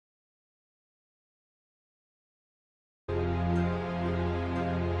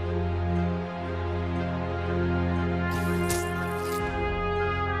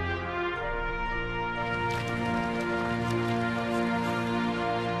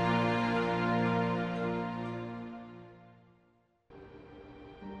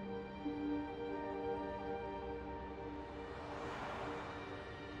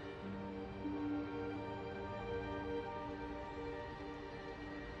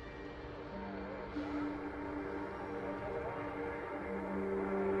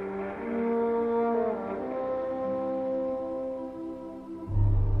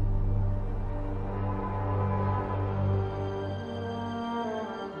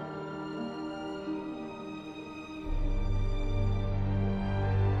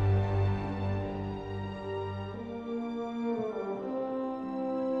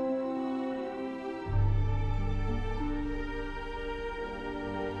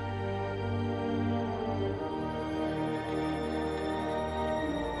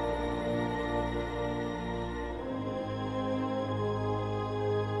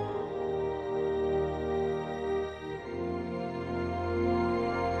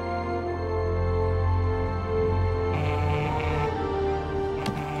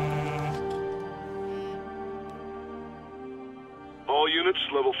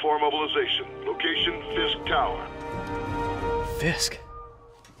level 4 mobilization. Location, Fisk Tower. Fisk?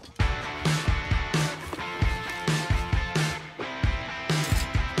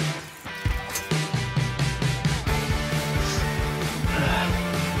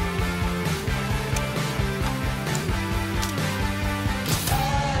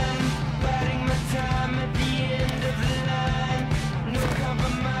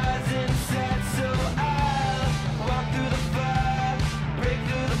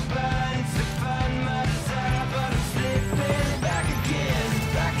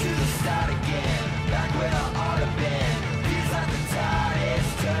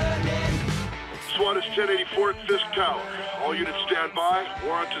 SWAT is 1084 at Fisk Tower. All units stand by.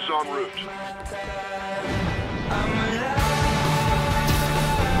 Warrant is en route.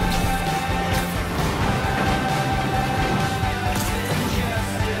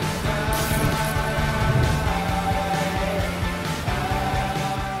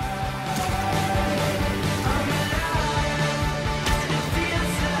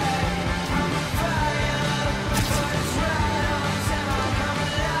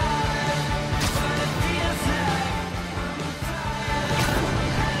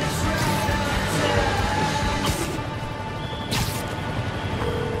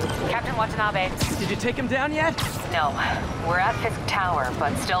 Watanabe. Did you take him down yet? No. We're at Fisk Tower,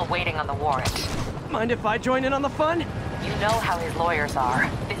 but still waiting on the warrant. Mind if I join in on the fun? You know how his lawyers are.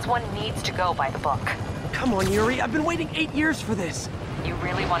 This one needs to go by the book. Come on, Yuri. I've been waiting 8 years for this. You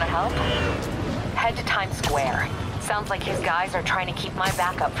really want to help? Head to Times Square. Sounds like his guys are trying to keep my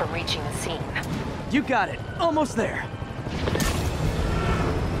backup from reaching the scene. You got it. Almost there.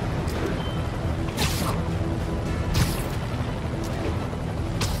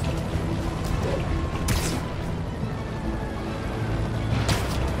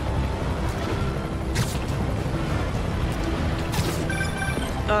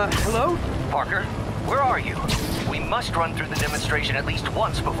 Hello? Parker, where are you? We must run through the demonstration at least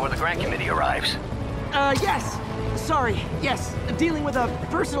once before the grant committee arrives. Yes. Sorry. Yes. Dealing with a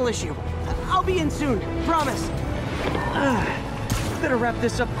personal issue. I'll be in soon. Promise. Better wrap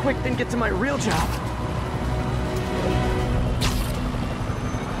this up quick than get to my real job.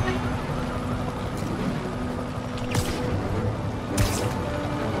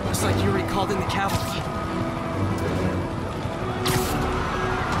 Looks like Yuri called in the cavalry.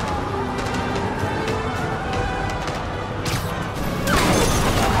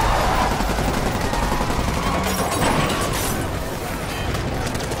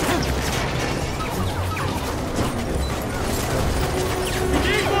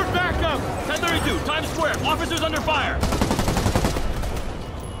 Officers under fire!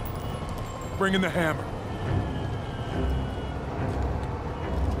 Bring in the hammer.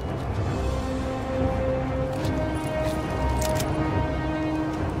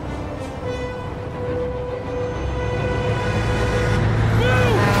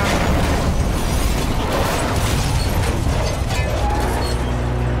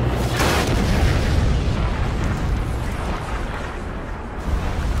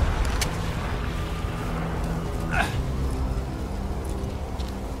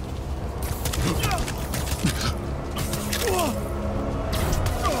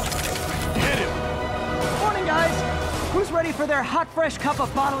 For their hot, fresh cup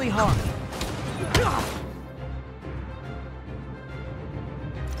of bodily harm.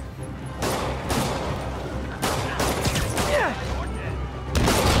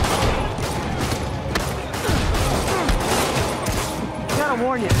 Gotta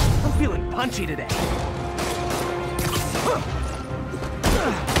warn you, I'm feeling punchy today.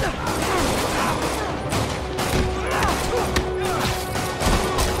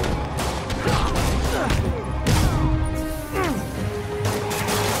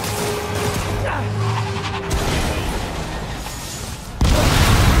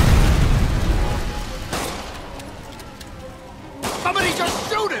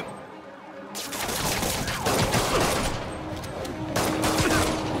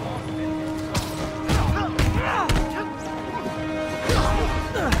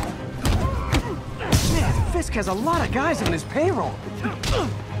 Fisk has a lot of guys on his payroll.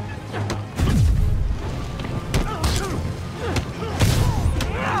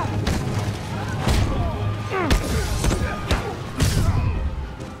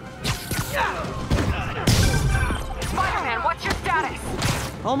 Spiderman, what's your status?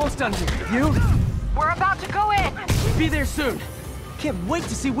 Almost done here. You? We're about to go in. Be there soon. Can't wait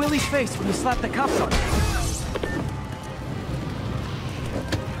to see Willie's face when you slap the cuffs on him.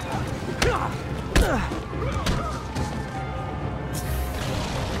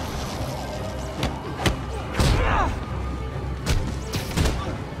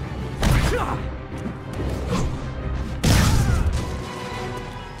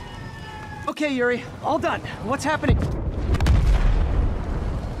 Okay, Yuri, all done. What's happening?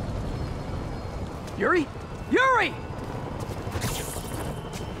 Yuri? Yuri!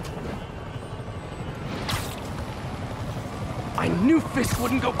 I knew Fisk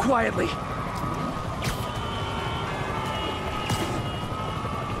wouldn't go quietly.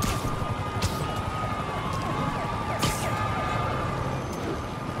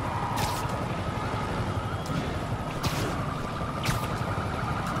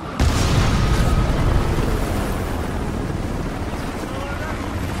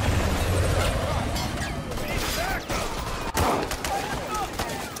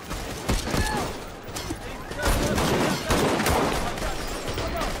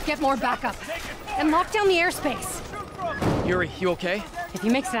 Get more backup. And lock down the airspace. Yuri, you okay? If he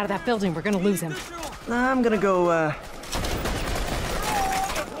makes it out of that building, we're gonna lose him. I'm gonna go,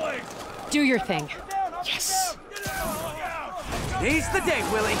 Do your thing. Yes! Today's the day,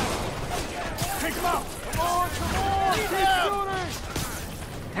 Willie! Take him out! Come on, come on!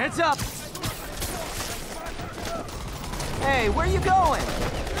 Heads up! Hey, where you going?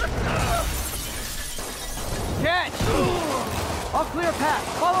 Catch! I'll clear a path.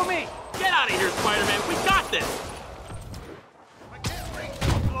 Follow me! Get out of here, Spider-Man! We got this!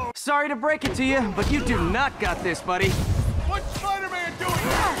 Sorry to break it to you, but you do not got this, buddy. What's Spider-Man doing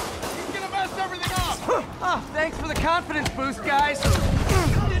here? He's gonna mess everything up! Oh, thanks for the confidence boost, guys.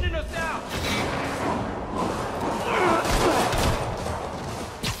 Thinning us out!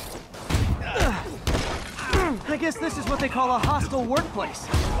 I guess this is what they call a hostile workplace.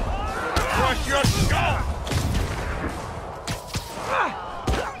 Crush your skull!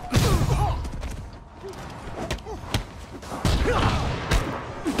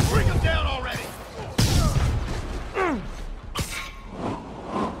 Bring him down already!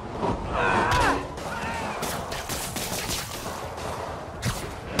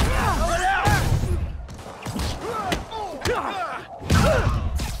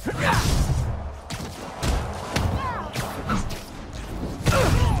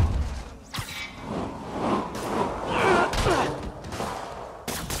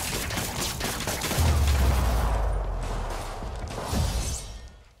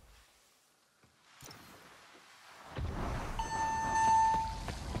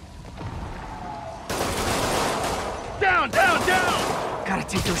 Down, down, down! Gotta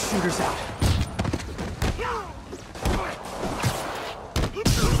take those shooters out.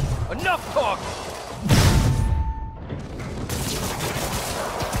 Enough talk!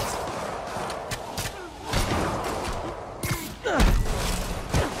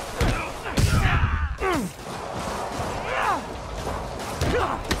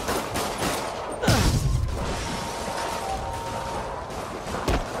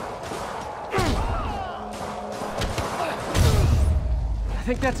 I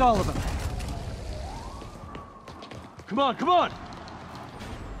think that's all of them. Come on, come on!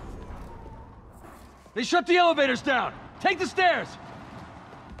 They shut the elevators down! Take the stairs!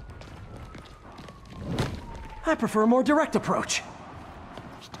 I prefer a more direct approach.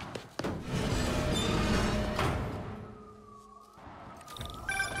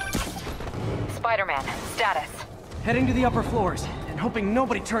 Spider-Man, status. Heading to the upper floors, and hoping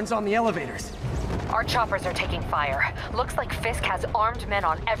nobody turns on the elevators. Our choppers are taking fire. Looks like Fisk has armed men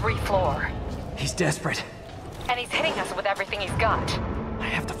on every floor. He's desperate. And he's hitting us with everything he's got. I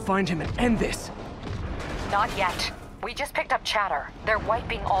have to find him and end this. Not yet. We just picked up chatter. They're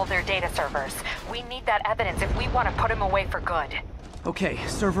wiping all their data servers. We need that evidence if we want to put him away for good. Okay,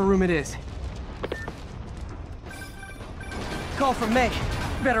 server room it is. Call from May.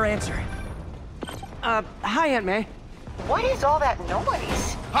 Better answer. Hi, Aunt May. What is all that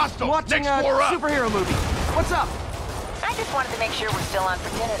noise? Hostile! Watching Next a floor up! superhero movie. What's up? I just wanted to make sure we're still on for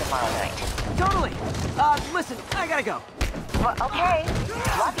dinner tomorrow night. Totally. Listen, I gotta go. Well, okay.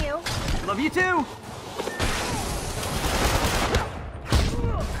 Love you. Love you too.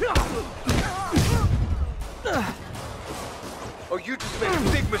 Oh, you just made a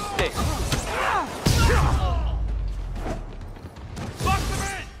big mistake. Lock them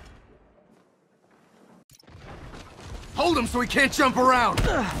in! Hold him so he can't jump around!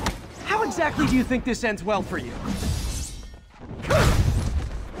 How exactly do you think this ends well for you?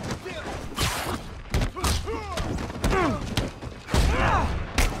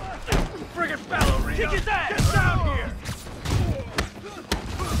 Friggin' ballerina! Kick his ass! Get down here!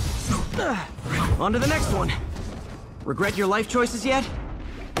 On to the next one. Regret your life choices yet?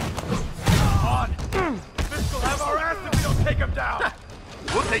 On! Fisk will have our ass if we don't take him down!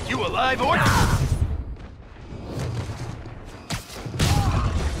 We'll take you alive or...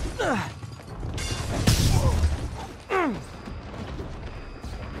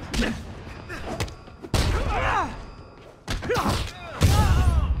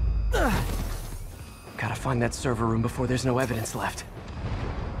 find that server room before there's no evidence left.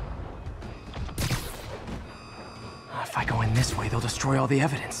 If I go in this way, they'll destroy all the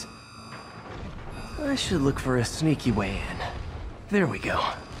evidence. I should look for a sneaky way in. There we go.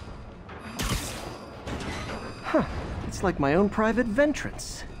 Huh. It's like my own private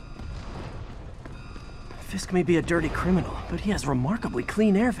ventrance. Fisk may be a dirty criminal, but he has remarkably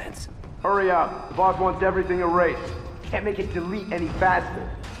clean air vents. Hurry up. The boss wants everything erased. Can't make it delete any faster.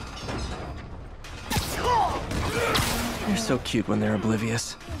 They're so cute when they're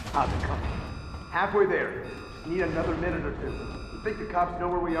oblivious. How's it coming? Halfway there. Just need another minute or two. You think the cops know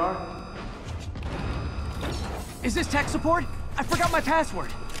where we are? Is this tech support? I forgot my password.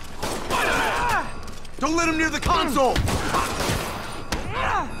 Don't let him near the console!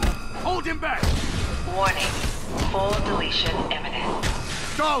 Hold him back! Warning. Full deletion imminent.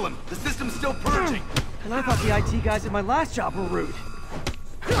 Stalin, the system's still purging. And I thought the IT guys at my last job were rude.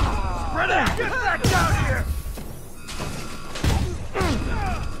 Ready? Get back down here!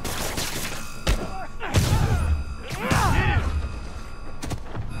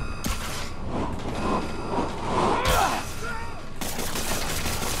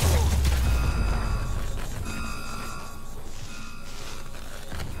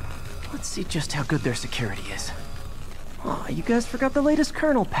 Let's see just how good their security is. Aw, you guys forgot the latest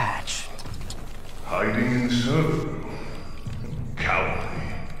kernel patch. Hiding in server. Cowardly.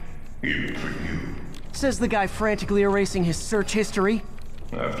 Even for you. Says the guy frantically erasing his search history.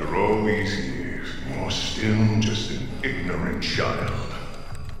 After all these years, you're still just an ignorant child.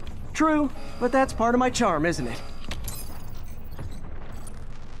 True, but that's part of my charm, isn't it?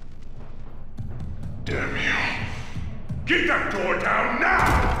 Damn you. Get that door down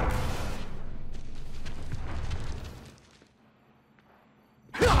now!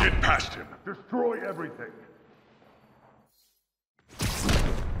 Get past him. Destroy everything.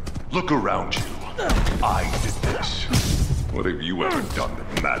 Look around you. I did this. What have you ever done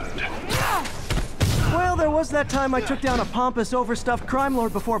that mattered? Well, there was that time I took down a pompous, overstuffed crime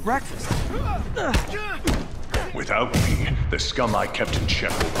lord before breakfast. Without me, the scum I kept in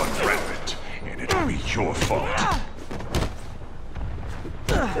check will run rampant, and it'll be your fault.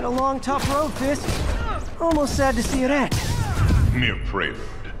 Been a long, tough road, Fisk. Almost sad to see it end. Mere prelude.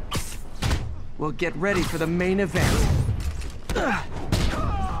 We'll get ready for the main event.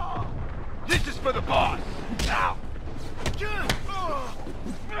 This is for the boss! Now!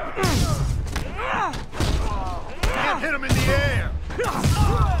 Can't hit him in the air!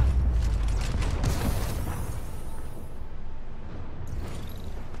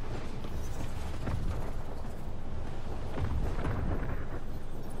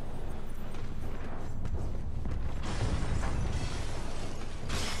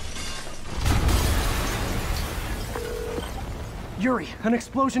 Yuri, an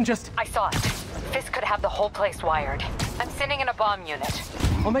explosion just... I saw it. Fisk could have the whole place wired. I'm sending in a bomb unit.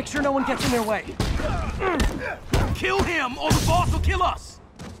 I'll make sure no one gets in their way. Kill him, or the boss will kill us!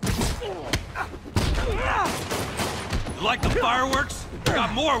 You like the fireworks?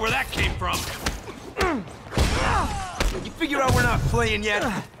 Got more where that came from. You figure out we're not playing yet?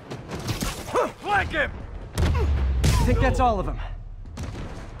 Flank him! I think that's all of them.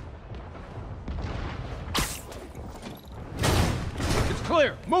 It's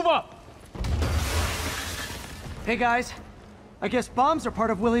clear. Move up! Hey guys, I guess bombs are part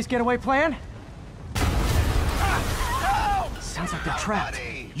of Willie's getaway plan? Sounds like they're trapped.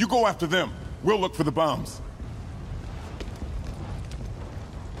 You go after them. We'll look for the bombs.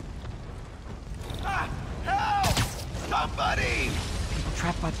 Help! Somebody! People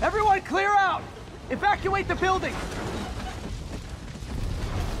trapped by... Everyone clear out! Evacuate the building!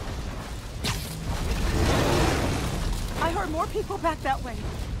 I heard more people back that way.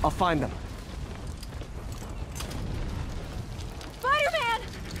 I'll find them. Spider-Man!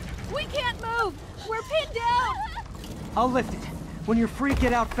 We can't move! We're pinned down! I'll lift it. When you're free,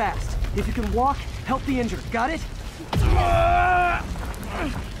 get out fast. If you can walk, help the injured. Got it?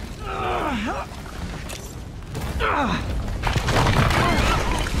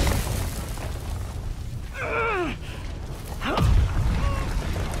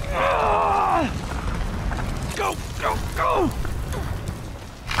 Go, go, go!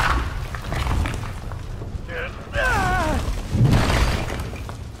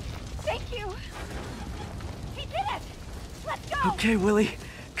 Thank you! He did it! Let's go! Okay, Willie.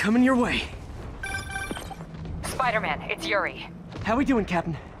 Coming your way. Spider-Man, it's Yuri. How we doing,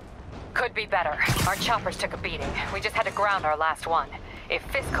 Captain? Could be better. Our choppers took a beating. We just had to ground our last one. If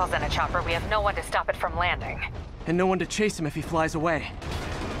Fisk calls in a chopper, we have no one to stop it from landing. And no one to chase him if he flies away.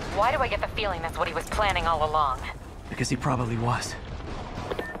 Why do I get the feeling that's what he was planning all along? Because he probably was.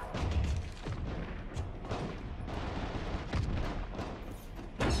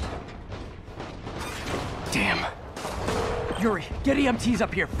 Yuri, get EMTs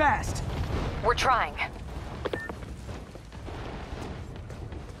up here, fast! We're trying.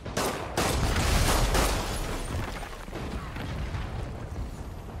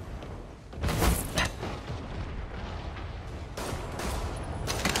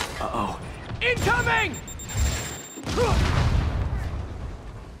 Uh-oh. Incoming!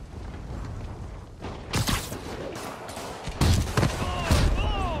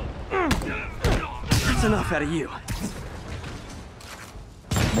 That's enough out of you.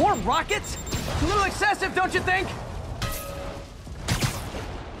 More rockets? A little excessive, don't you think?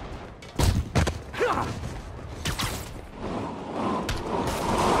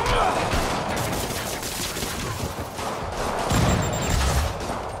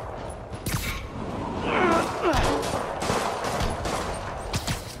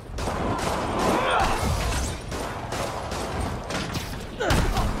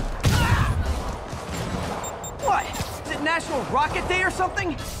 What? Is it National Rocket Day or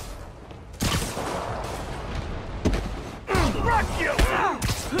something? Rock you!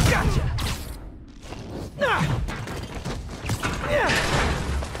 Gotcha!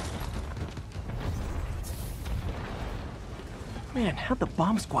 Man, how'd the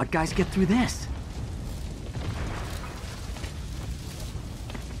bomb squad guys get through this?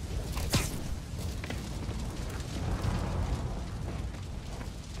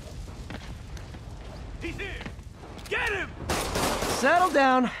 He's here! Get him! Settle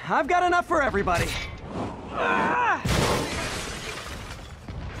down. I've got enough for everybody. Ah!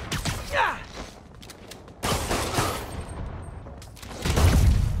 Ah!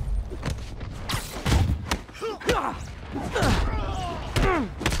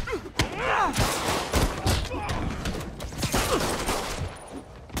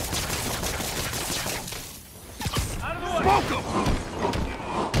 Smoke him!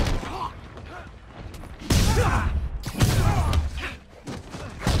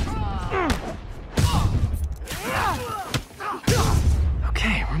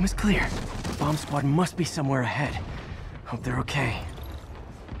 Okay, room is clear. The bomb squad must be somewhere ahead. Hope they're okay.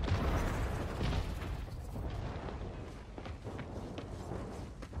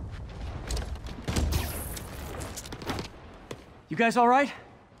 You guys all right?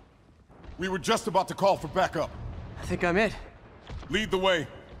 We were just about to call for backup. I think I'm it. Lead the way.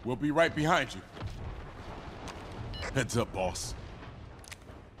 We'll be right behind you. Heads up, boss.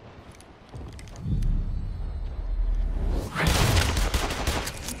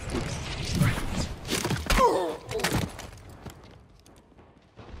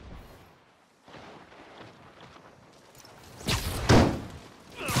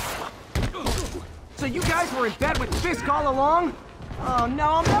 So you guys were in bed with Fisk all along? Oh no,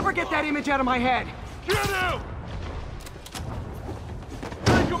 I'll never get that image out of my head. Get him!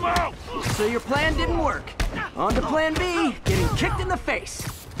 Take him out! So your plan didn't work. On to plan B, getting kicked in the face.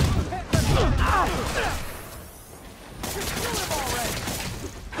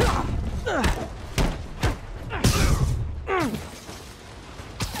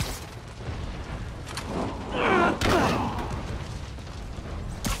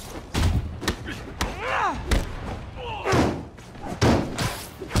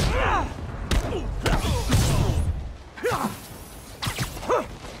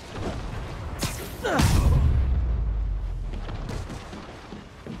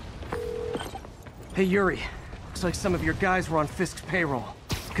 Hey, Yuri. Looks like some of your guys were on Fisk's payroll.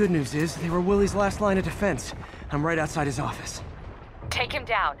 Good news is, they were Willie's last line of defense. I'm right outside his office. Take him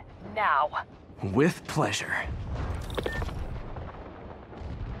down, now. With pleasure.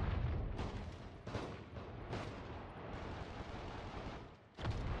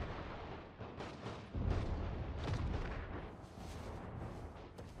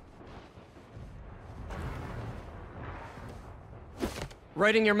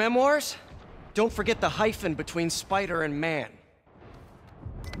 Writing your memoirs? Don't forget the hyphen between spider and man.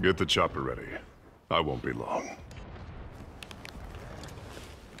 Get the chopper ready. I won't be long.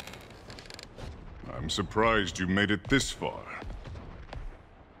 I'm surprised you made it this far.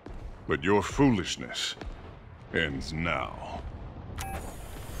 But your foolishness ends now.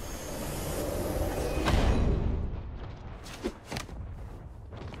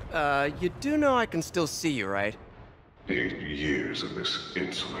 You do know I can still see you, right? 8 years of this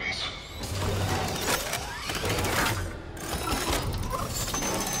insolence.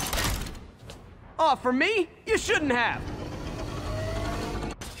 Oh, for me? You shouldn't have!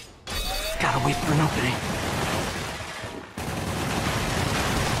 Gotta wait for an opening.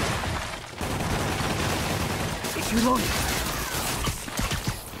 It's reloading.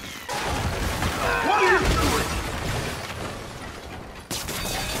 What are you doing?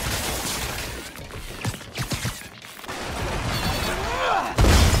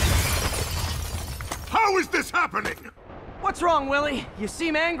 is this happening? What's wrong, Willie? You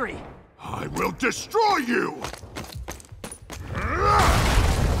seem angry. I will destroy you!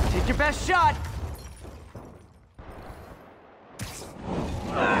 Take your best shot.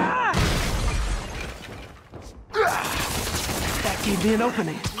 That gave me an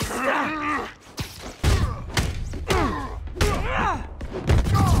opening.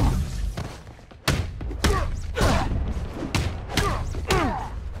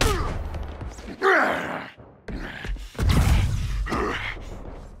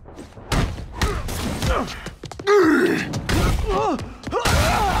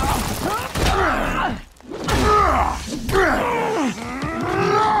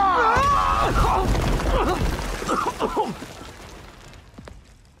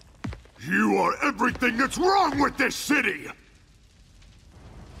 You are everything that's wrong with this city!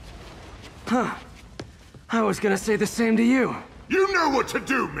 Huh. I was gonna say the same to you. You know what to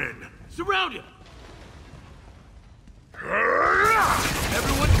do, men! Surround him!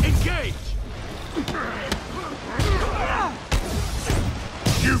 Everyone engage!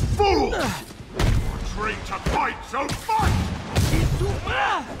 You fool! You're trained to fight, so fight!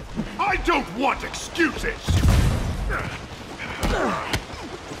 I don't want excuses!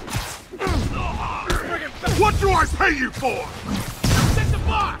 What do I pay you for? Set the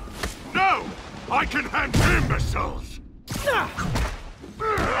bar! No! I can handle imbeciles!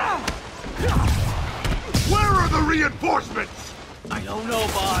 Where are the reinforcements? I don't know,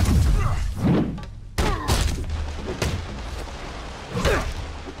 boss.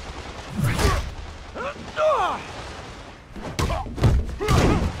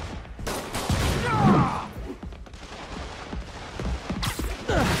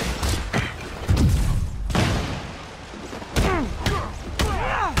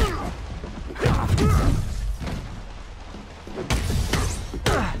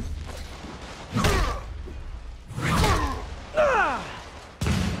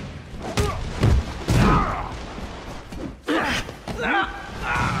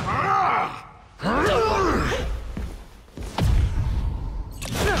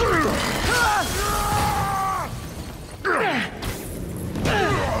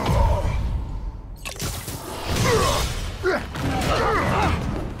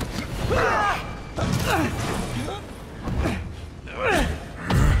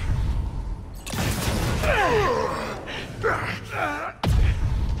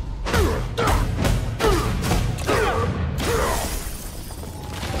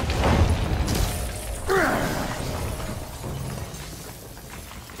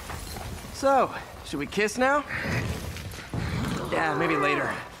 So, should we kiss now? Yeah, maybe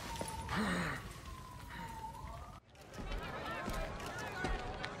later.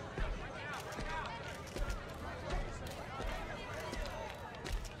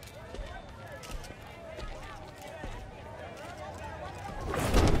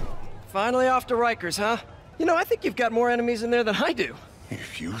 Finally off to Rikers, huh? You know, I think you've got more enemies in there than I do.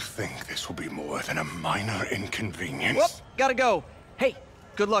 If you think this will be more than a minor inconvenience... Whoop, gotta go. Hey,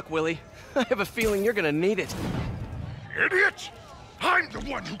 good luck, Willie. I have a feeling you're gonna need it. Idiot! I'm the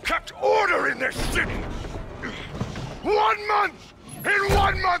one who kept order in this city! 1 month! In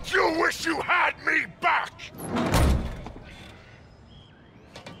 1 month you'll wish you had me back!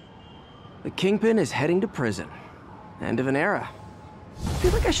 The Kingpin is heading to prison. End of an era. I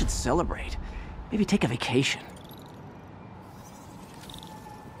feel like I should celebrate. Maybe take a vacation.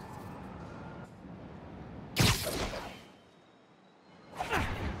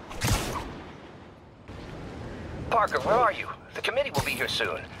 Parker, where are you? The committee will be here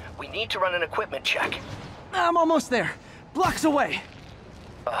soon. We need to run an equipment check. I'm almost there. Blocks away.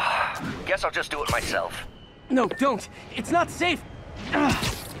 Guess I'll just do it myself. No, don't. It's not safe.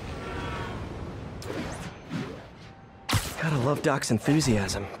 Gotta love Doc's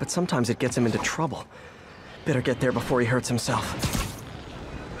enthusiasm, but sometimes it gets him into trouble. Better get there before he hurts himself.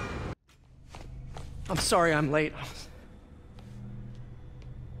 I'm sorry I'm late.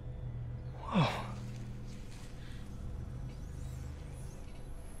 Whoa.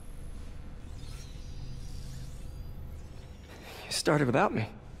 You started without me.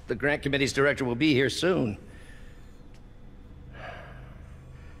 The grant committee's director will be here soon.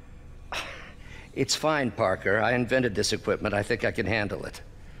 It's fine, Parker. I invented this equipment. I think I can handle it.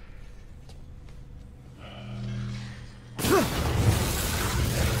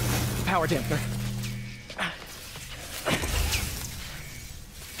 Power dampener.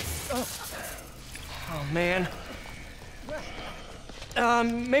 Oh, man.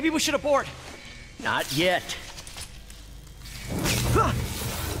 Maybe we should abort. Not yet.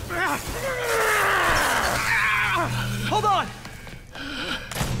 Hold on!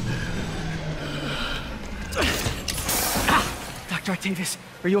 Dr. Octavius,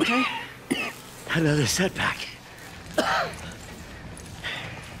 are you okay? Another setback.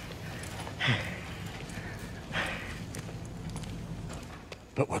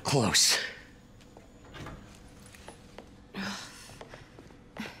 But we're close.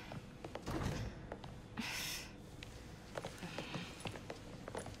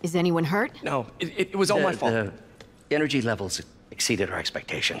 Is anyone hurt? No, it was all my fault. The energy levels exceeded our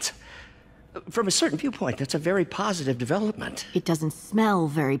expectations. From a certain viewpoint, that's a very positive development. It doesn't smell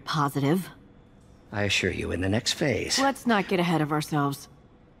very positive. I assure you, in the next phase... Let's not get ahead of ourselves.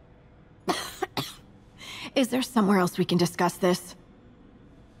 Is there somewhere else we can discuss this?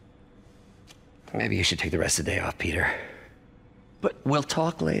 Maybe you should take the rest of the day off, Peter. But we'll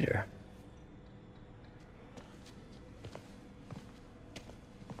talk later.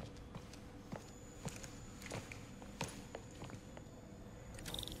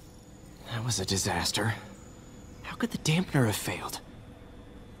 That was a disaster. How could the dampener have failed?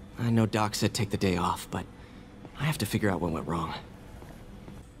 I know Doc said take the day off, but I have to figure out what went wrong.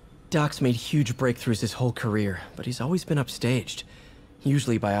 Doc's made huge breakthroughs his whole career, but he's always been upstaged,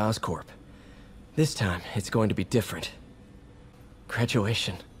 usually by Oscorp. This time, it's going to be different.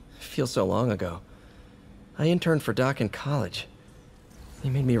 Graduation. Feels so long ago. I interned for Doc in college. He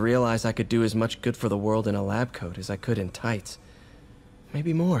made me realize I could do as much good for the world in a lab coat as I could in tights.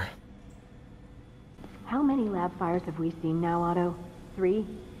 Maybe more. How many lab fires have we seen now, Otto? 3?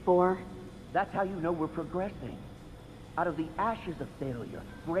 4? That's how you know we're progressing. Out of the ashes of failure,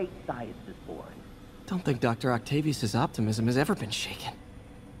 great science is born. Don't think Dr. Octavius' optimism has ever been shaken.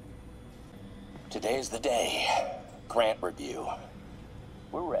 Today's the day. Grant review.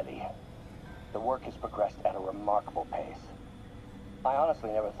 We're ready. The work has progressed at a remarkable pace. I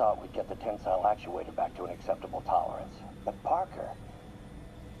honestly never thought we'd get the tensile actuator back to an acceptable tolerance. But Parker...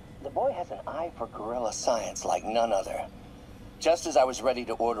 the boy has an eye for guerrilla science like none other. Just as I was ready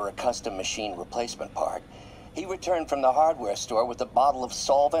to order a custom machine replacement part, he returned from the hardware store with a bottle of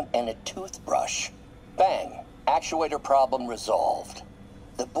solvent and a toothbrush. Bang! Actuator problem resolved.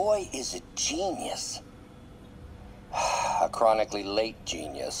 The boy is a genius. A chronically late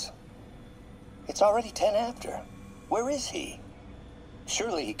genius. It's already 10 after. Where is he?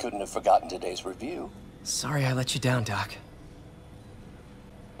 Surely he couldn't have forgotten today's review. Sorry I let you down, Doc.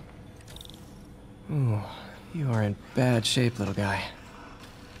 Ooh, you are in bad shape, little guy.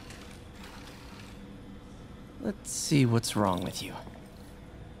 Let's see what's wrong with you.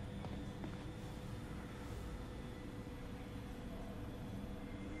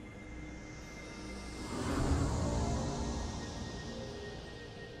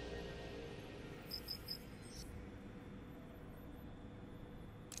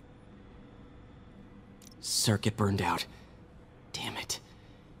 Circuit burned out. Damn it.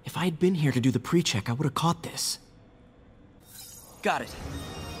 If I had been here to do the pre-check, I would have caught this. Got it.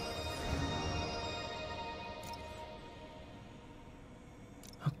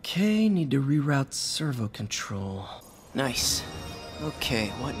 Okay, need to reroute servo control. Nice. Okay,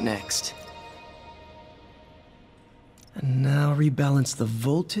 what next? And now rebalance the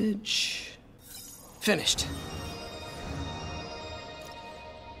voltage. Finished.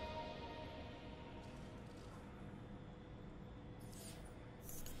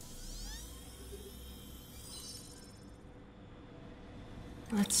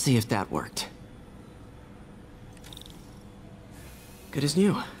 Let's see if that worked. Good as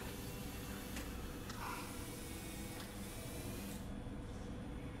new.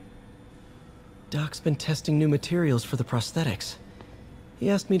 Doc's been testing new materials for the prosthetics. He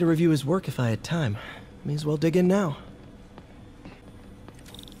asked me to review his work if I had time. May as well dig in now.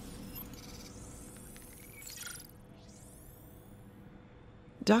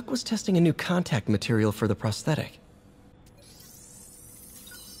 Doc was testing a new contact material for the prosthetic.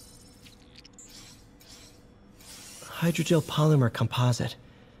 Hydrogel polymer composite.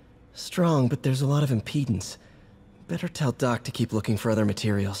 Strong, but there's a lot of impedance. Better tell Doc to keep looking for other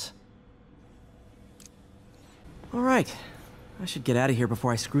materials. All right. I should get out of here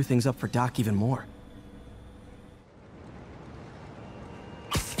before I screw things up for Doc even more.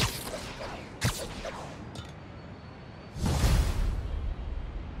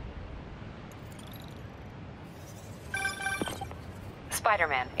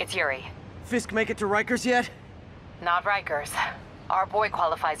 Spiderman, it's Yuri. Fisk make it to Rikers yet? Not Rikers. Our boy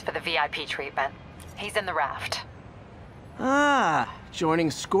qualifies for the VIP treatment. He's in the raft. Ah, joining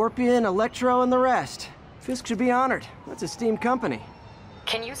Scorpion, Electro, and the rest. Fisk should be honored. That's a steamed company.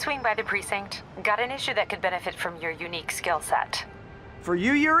 Can you swing by the precinct? Got an issue that could benefit from your unique skill set. For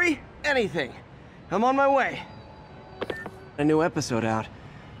you, Yuri? Anything. I'm on my way. A new episode out.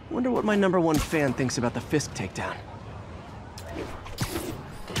 Wonder what my #1 fan thinks about the Fisk takedown.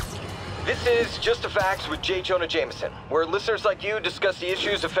 This is Just the Facts with J. Jonah Jameson, where listeners like you discuss the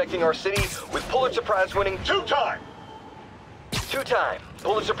issues affecting our city with Pulitzer Prize-winning two-time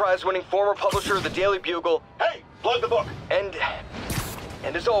Pulitzer Prize-winning former publisher of the Daily Bugle. Hey, plug the book. And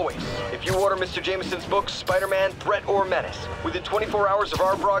as always, if you order Mr. Jameson's book, Spiderman, Threat or Menace, within 24 hours of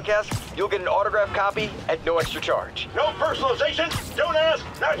our broadcast, you'll get an autographed copy at no extra charge. No personalization, don't ask,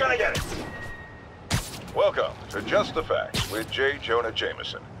 not gonna get it. Welcome to Just the Facts with J. Jonah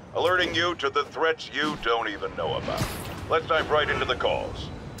Jameson, alerting you to the threats you don't even know about. Let's dive right into the calls.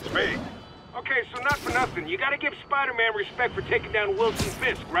 It's me. Okay, so not for nothing, you gotta give Spider-Man respect for taking down Wilson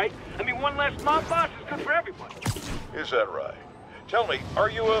Fisk, right? I mean, one less mob boss is good for everyone. Is that right? Tell me, are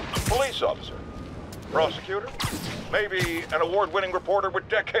you a police officer? Prosecutor? Maybe an award-winning reporter with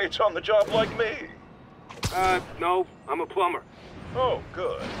decades on the job like me? No, I'm a plumber. Oh,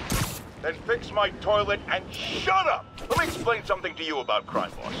 good. Then fix my toilet and shut up! Let me explain something to you about crime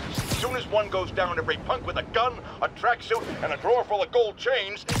bosses. As soon as one goes down, every punk with a gun, a tracksuit, and a drawer full of gold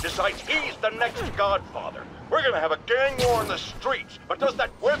chains decides he's the next godfather. We're gonna have a gang war in the streets, but does that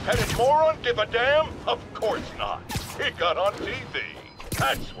whip-headed moron give a damn? Of course not. He got on TV.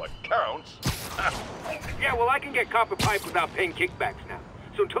 That's what counts. Yeah, well, I can get copper pipe without paying kickbacks now.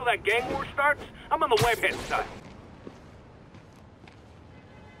 So until that gang war starts, I'm on the webhead side.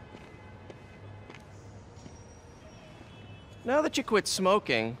 Now that you quit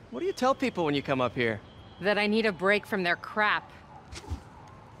smoking, what do you tell people when you come up here? That I need a break from their crap.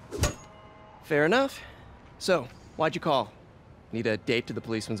 Fair enough. So, why'd you call? Need a date to the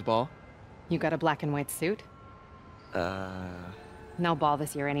policeman's ball? You got a black and white suit? No ball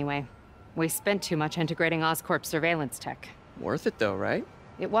this year anyway. We spent too much integrating Oscorp surveillance tech. Worth it though, right?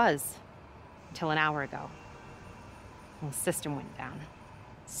 It was. Until an hour ago. The system went down.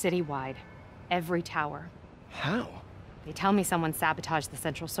 Citywide. Every tower. How? They tell me someone sabotaged the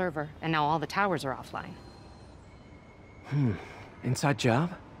central server, and now all the towers are offline. Inside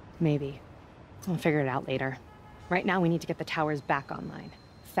job? Maybe. I'll figure it out later. Right now, we need to get the towers back online.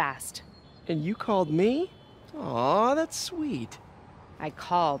 Fast. And you called me? Aw, that's sweet. I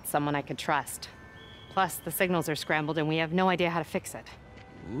called someone I could trust. Plus, the signals are scrambled, and we have no idea how to fix it.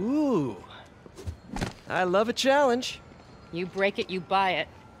 Ooh. I love a challenge. You break it, you buy it.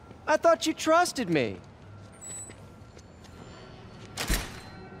 I thought you trusted me.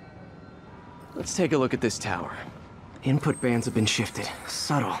 Let's take a look at this tower. Input bands have been shifted.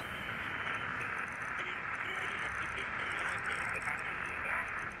 Subtle.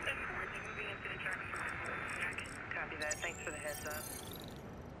 Copy that. Thanks for the heads up.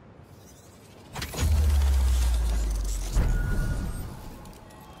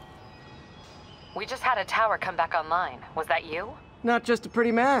 We just had a tower come back online. Was that you? Not just a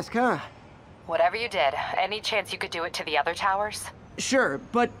pretty mask, huh? Whatever you did, any chance you could do it to the other towers? Sure,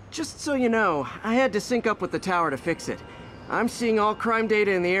 but just so you know, I had to sync up with the tower to fix it. I'm seeing all crime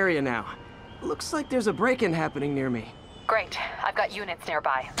data in the area now. Looks like there's a break-in happening near me. Great. I've got units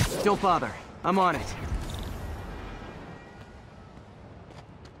nearby. Don't bother. I'm on it.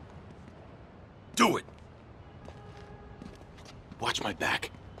 Do it! Watch my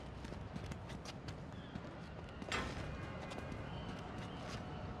back.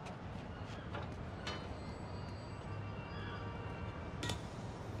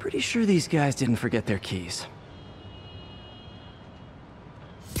 Pretty sure these guys didn't forget their keys.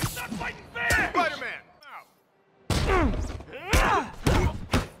 Stop fighting fair! Spider-Man!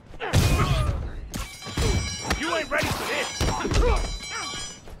 You ain't ready for this!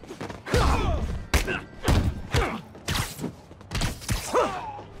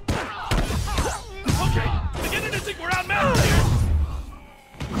 Okay, beginning to think we're outmatched here!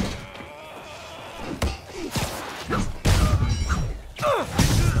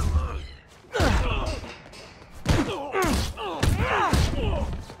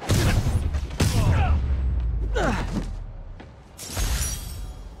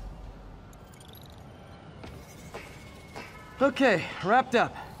 Okay, wrapped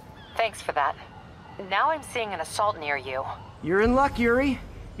up. Thanks for that. Now I'm seeing an assault near you. You're in luck, Yuri.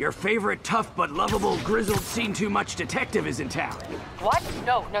 Your favorite tough but lovable, grizzled, seen-too-much detective is in town. What?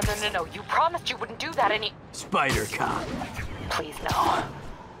 No. You promised you wouldn't do that any— Spider Cop. Please, no.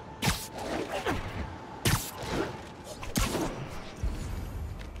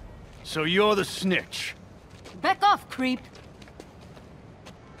 So you're the snitch? Back off, creep.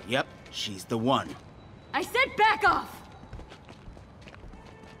 Yep, she's the one. I said back off!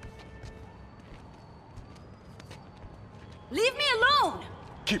 Leave me alone!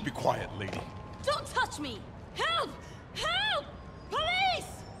 Keep it quiet, lady. Don't touch me! Help! Help! Police!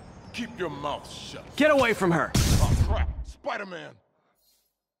 Keep your mouth shut. Get away from her! Oh, crap. Spider-Man.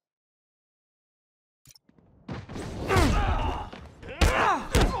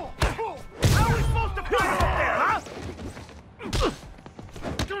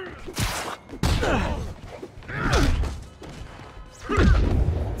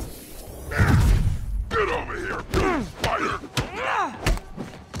 Get over here, you spider!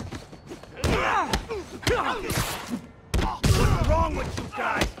 What's wrong with you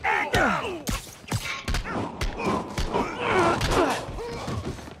guys?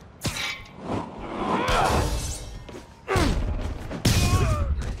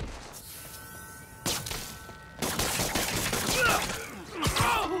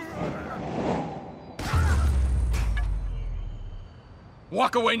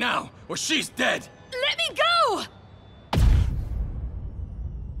 Walk away now, or she's dead! Let me go!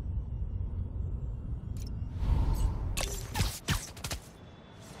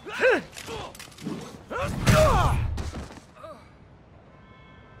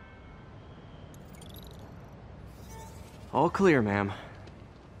 All clear, ma'am.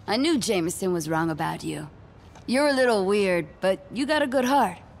 I knew Jameson was wrong about you. You're a little weird, but you got a good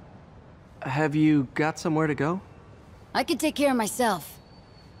heart. Have you got somewhere to go? I can take care of myself.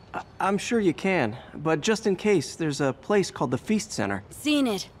 I'm sure you can, but just in case, there's a place called the Feast Center. Seen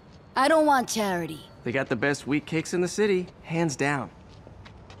it. I don't want charity. They got the best wheat cakes in the city, hands down.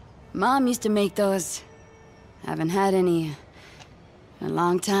 Mom used to make those. Haven't had any in a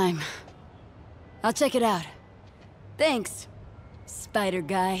long time. I'll check it out. Thanks, Spider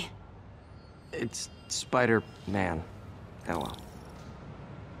Guy. It's Spider-Man. Oh well.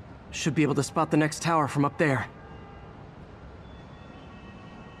 Should be able to spot the next tower from up there.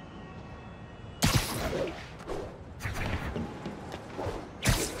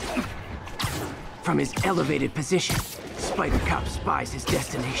 From his elevated position, Spider Cop spies his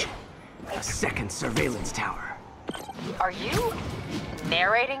destination. A second surveillance tower. Are you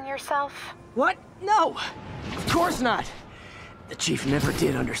narrating yourself? What? No! Of course not! The Chief never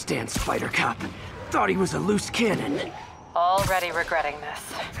did understand Spider Cop. Thought he was a loose cannon. Already regretting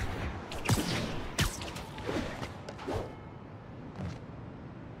this.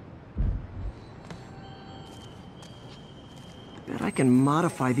 Bet I can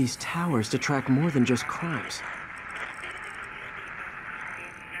modify these towers to track more than just crimes.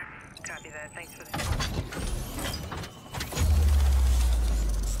 Copy that. Thanks for the...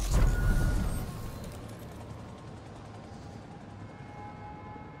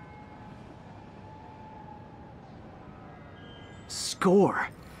 Score!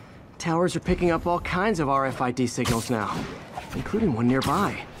 Towers are picking up all kinds of RFID signals now, including one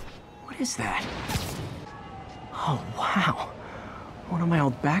nearby. What is that? Oh, wow. One of my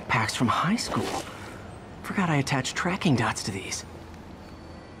old backpacks from high school. Forgot I attached tracking dots to these.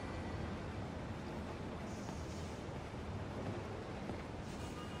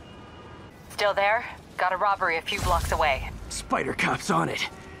 Still there? Got a robbery a few blocks away. Spider Cop's on it.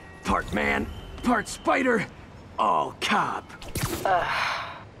 Part man, part spider, all cop.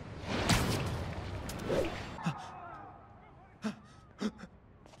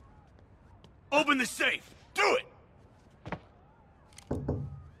 Open the safe! Do it!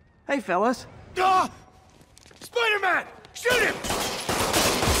 Hey, fellas. Spider-Man! Shoot him!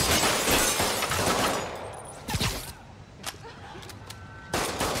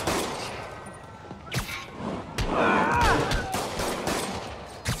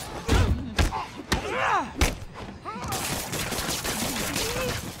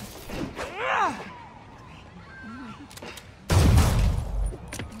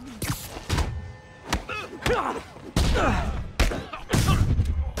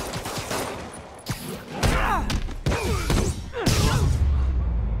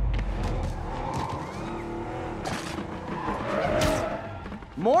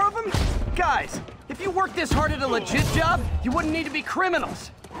 More of them? Guys, if you worked this hard at a legit job, you wouldn't need to be criminals.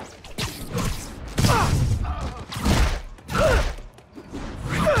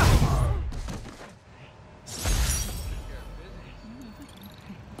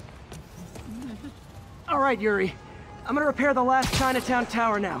 All right, Yuri. I'm gonna repair the last Chinatown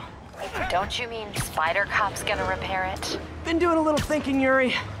tower now. Don't you mean Spider Cop's gonna repair it? Been doing a little thinking,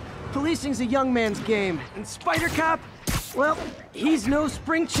 Yuri. Policing's a young man's game, and Spider Cop, well, he's no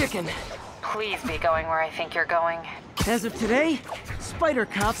spring chicken. Please be going where I think you're going. As of today, Spider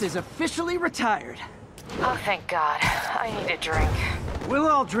Cops is officially retired. Oh, thank God. I need a drink. We'll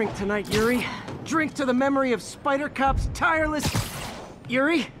all drink tonight, Yuri. Drink to the memory of Spider Cop's tireless...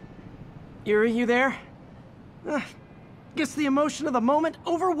 Yuri? Yuri, you there? Guess the emotion of the moment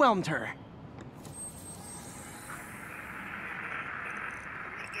overwhelmed her.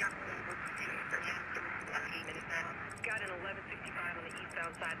 Got an 1165 on the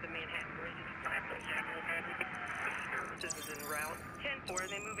eastbound side of the Manhattan Bridge. This is en route. 10-4,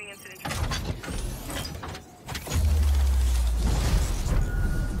 they moving incident.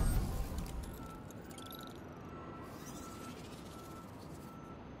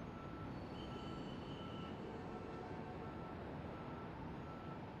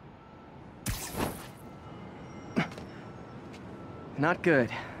 not good.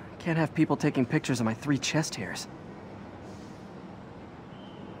 Can't have people taking pictures of my 3 chest hairs.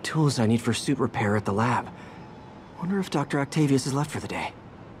 Tools I need for suit repair at the lab. Wonder if Dr. Octavius is left for the day.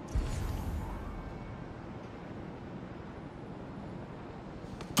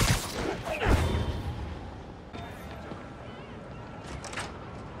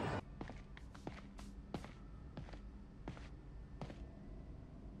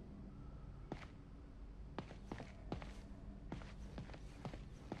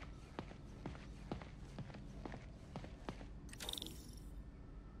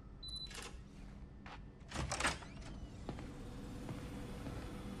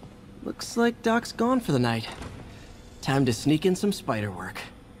 Looks like Doc's gone for the night. Time to sneak in some spider work.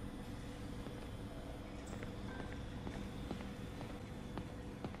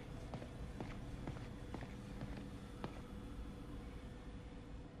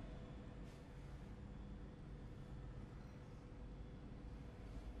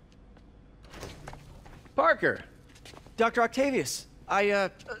 Parker! Dr. Octavius,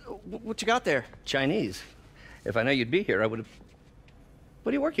 what you got there? Chinese. If I know you'd be here, I would have...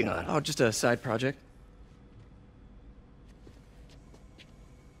 What are you working on? Oh, just a side project.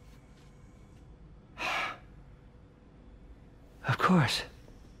 Of course.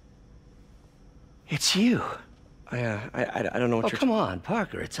 It's you. I don't know what you're... Oh, come on,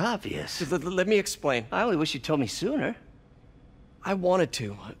 Parker, it's obvious. Let me explain. I only wish you'd told me sooner. I wanted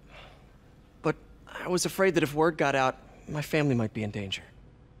to, but I was afraid that if word got out, my family might be in danger.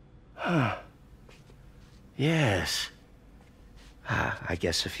 Huh. Yes. I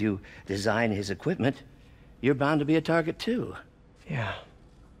guess if you design his equipment, you're bound to be a target too. Yeah.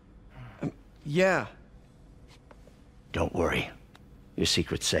 Yeah. Don't worry. Your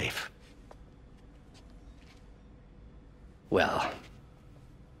secret's safe. Well,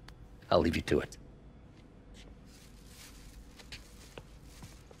 I'll leave you to it.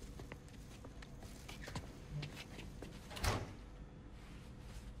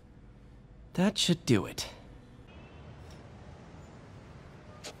 That should do it.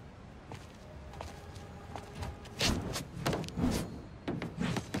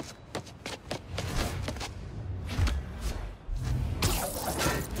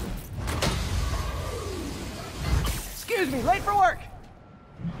 Excuse me, late for work!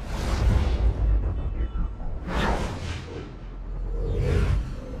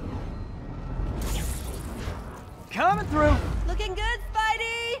 Coming through! Looking good,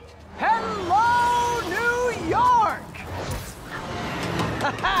 Spidey! Hello, New York!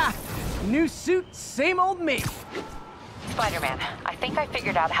 Haha! New suit, same old me. Spider-Man, I think I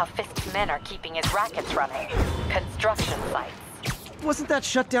figured out how Fisk's men are keeping his rackets running. Construction sites. Wasn't that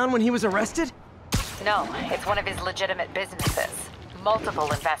shut down when he was arrested? No, it's one of his legitimate businesses.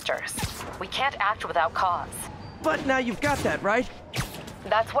 Multiple investors. We can't act without cause. But now you've got that, right?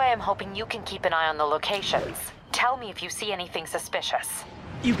 That's why I'm hoping you can keep an eye on the locations. Tell me if you see anything suspicious.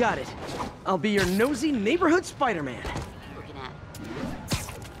 You got it. I'll be your nosy neighborhood Spider-Man. Looking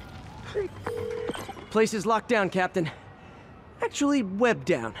at. Place is locked down, Captain. Actually, webbed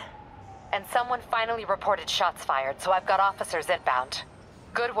down. And someone finally reported shots fired, so I've got officers inbound.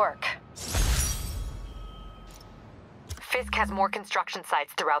 Good work. Fisk has more construction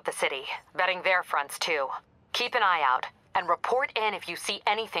sites throughout the city, vetting their fronts too. Keep an eye out, and report in if you see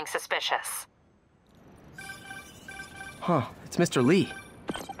anything suspicious. Huh, it's Mr. Lee.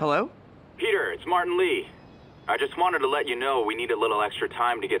 Hello? Peter, it's Martin Lee. I just wanted to let you know we need a little extra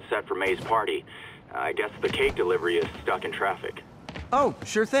time to get set for May's party. I guess the cake delivery is stuck in traffic. Oh,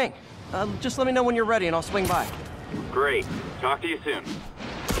 sure thing. Just let me know when you're ready and I'll swing by. Great. Talk to you soon.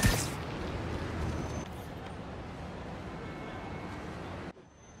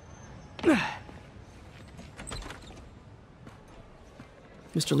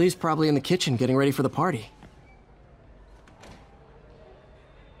 Mr. Lee's probably in the kitchen getting ready for the party.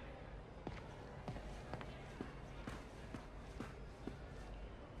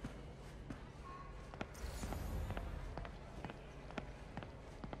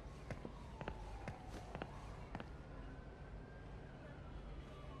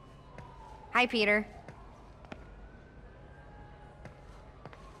 Hi, Peter.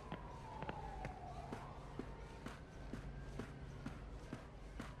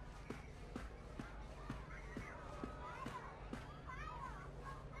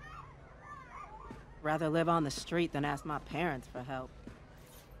 Rather live on the street than ask my parents for help.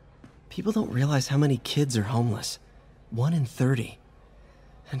 People don't realize how many kids are homeless. 1 in 30.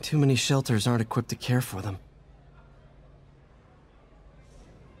 And too many shelters aren't equipped to care for them.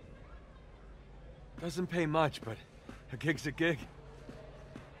 Doesn't pay much, but a gig's a gig.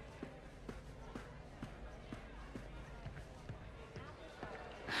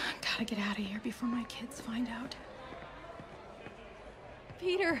 gotta get out of here before my kids find out.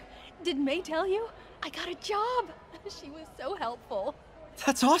 Peter, did May tell you? I got a job. She was so helpful.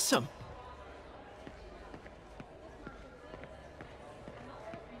 That's awesome.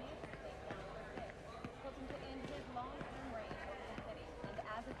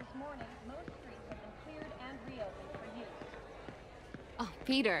 Oh,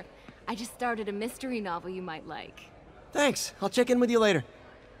 Peter, I just started a mystery novel you might like. Thanks. I'll check in with you later.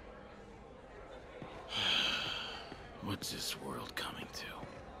 What's this world coming to?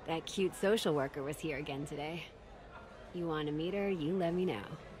 That cute social worker was here again today. You want to meet her, you let me know.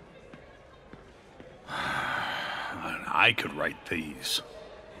 I could write these.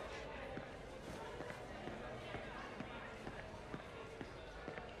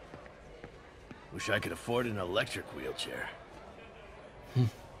 Wish I could afford an electric wheelchair.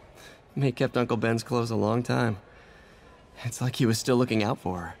 May kept Uncle Ben's clothes a long time. It's like he was still looking out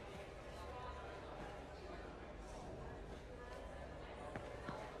for her.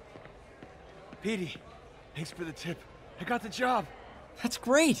 Petey, thanks for the tip. I got the job. That's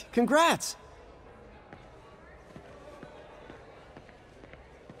great. Congrats.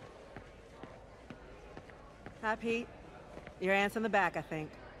 Hi, Pete. Your aunt's in the back, I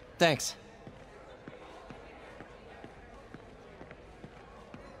think. Thanks.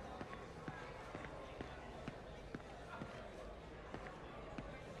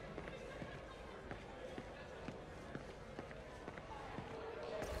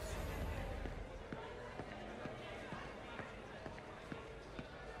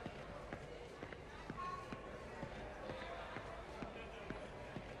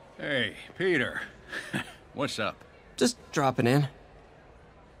 Hey, Peter. What's up? Just dropping in.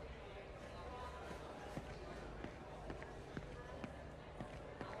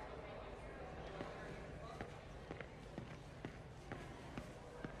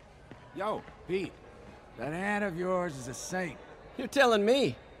 Yo, Pete. That aunt of yours is a saint. You're telling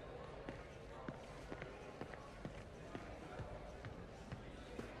me.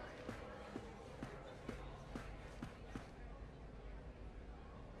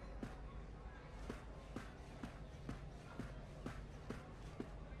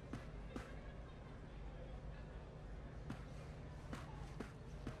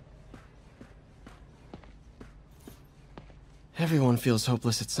 Everyone feels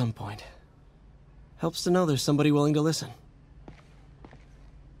hopeless at some point. Helps to know there's somebody willing to listen.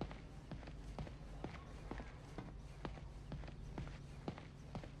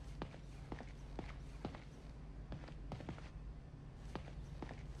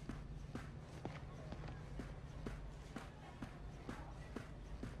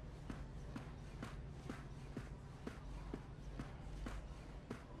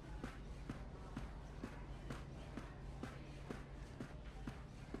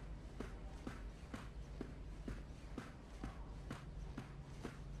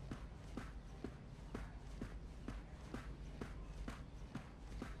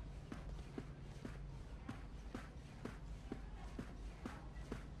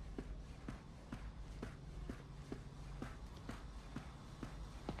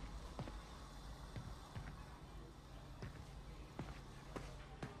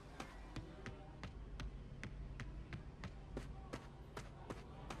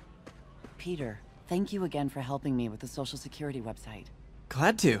 Peter, thank you again for helping me with the Social Security website.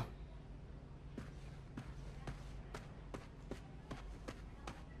 Glad to.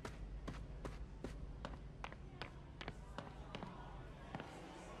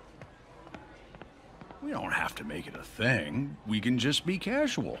 We don't have to make it a thing. We can just be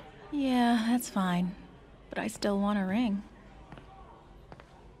casual. Yeah, that's fine. But I still want a ring.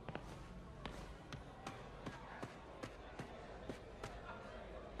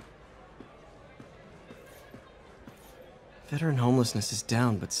 Veteran homelessness is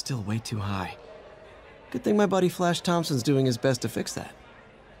down, but still way too high. Good thing my buddy Flash Thompson's doing his best to fix that.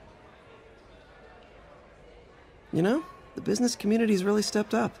 You know, the business community's really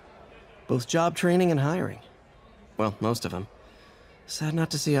stepped up. Both job training and hiring. Well, most of them. Sad not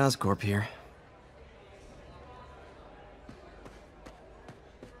to see Oscorp here.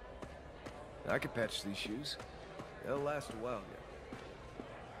 I could patch these shoes. They'll last a while yet.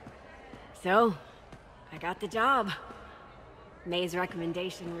 So, I got the job. May's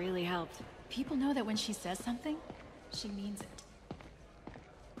recommendation really helped. People know that when she says something, she means it.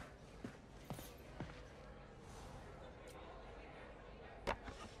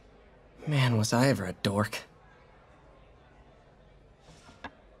 Man, was I ever a dork.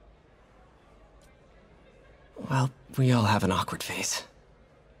 Well, we all have an awkward phase.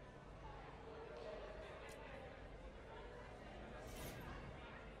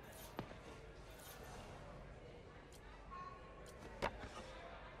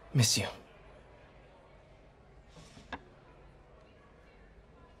 Miss you.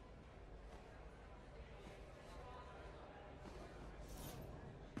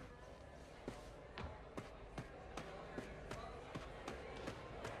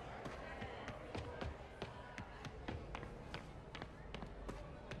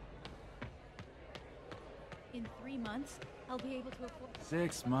 In 3 months, I'll be able to afford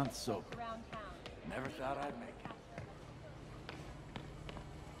 6 months sober. around town. Never thought I'd make it.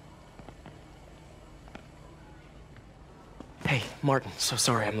 Hey, Martin, so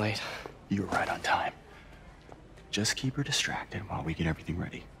sorry I'm late. You were right on time. Just keep her distracted while we get everything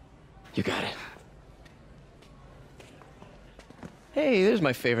ready. You got it. Hey, there's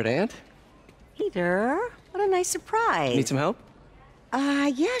my favorite aunt. Peter, what a nice surprise. Need some help?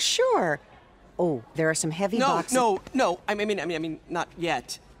 Yeah, sure. Oh, there are some heavy boxes. No. I mean, not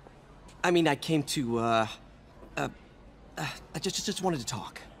yet. I mean, I came to, I just wanted to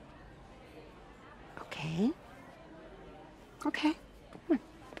talk. Okay. Okay.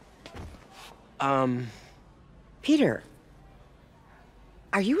 Peter,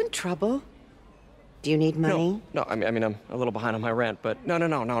 are you in trouble? Do you need money? No, I mean, I'm a little behind on my rent, but no,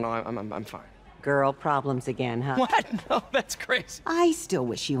 I'm fine. Girl problems again, huh? What? No, that's crazy. I still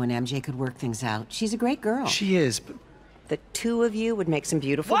wish you and MJ could work things out. She's a great girl. She is, but... The two of you would make some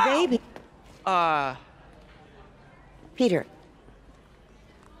beautiful babies. Peter.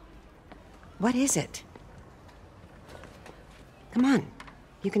 What is it? Come on.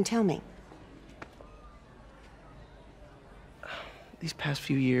 You can tell me. These past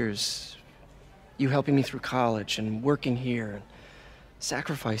few years, you helping me through college and working here and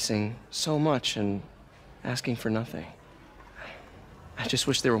sacrificing so much and asking for nothing. I just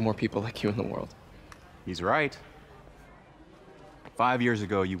wish there were more people like you in the world. He's right. 5 years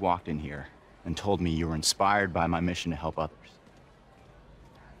ago, you walked in here and told me you were inspired by my mission to help others.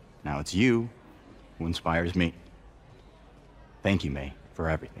 Now it's you who inspires me. Thank you, May, for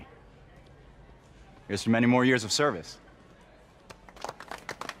everything. Here's to many more years of service.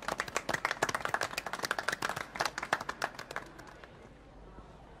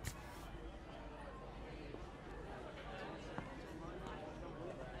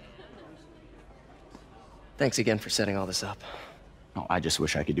 Thanks again for setting all this up. Oh, I just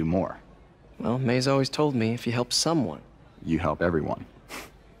wish I could do more. Well, May's always told me if you help someone, you help everyone.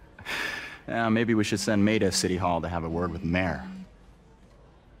 Maybe we should send May to City Hall to have a word with the mayor.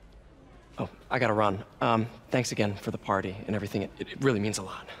 Oh, I gotta run. Thanks again for the party and everything. It really means a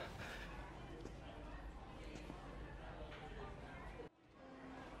lot.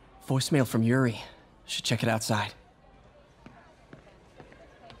 Voicemail from Yuri. Should check it outside.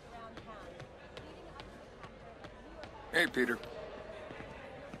 Hey, Peter.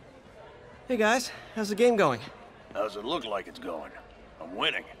 Hey guys, how's the game going? How's it look like it's going? I'm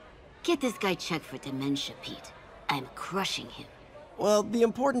winning. Get this guy checked for dementia, Pete. I'm crushing him. Well, the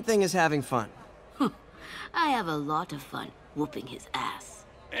important thing is having fun. I have a lot of fun whooping his ass.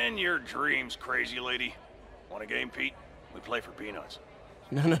 And your dreams, crazy lady. Want a game, Pete? We play for peanuts.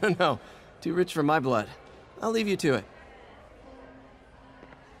 No. Too rich for my blood. I'll leave you to it.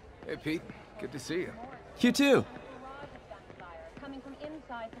 Hey, Pete. Good to see you. You too. Coming from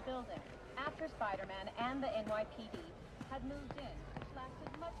inside the building, after Spiderman and the NYPD had moved in, which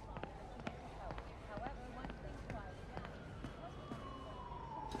lasted much longer than she had hoped. However, once things quieted down,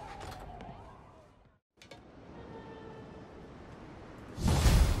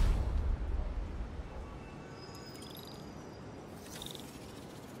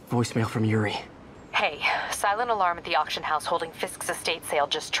 Voicemail from Yuri. Hey, silent alarm at the auction house holding Fisk's estate sale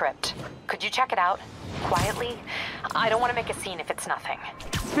just tripped. Could you check it out? Quietly? I don't want to make a scene if it's nothing.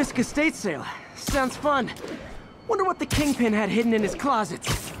 Fisk estate sale. Sounds fun. Wonder what the Kingpin had hidden in his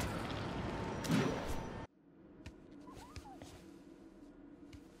closets.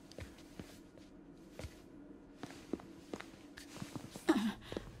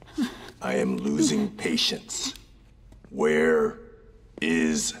 I am losing patience. Where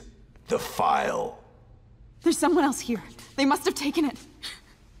is the file? There's someone else here. They must have taken it.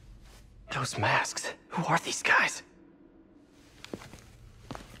 Those masks. Who are these guys?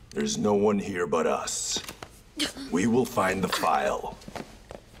 There's no one here but us. We will find the file,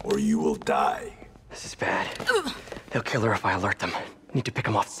 or you will die. This is bad. They'll kill her if I alert them. Need to pick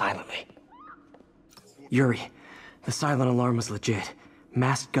them off silently. Yuri, the silent alarm was legit.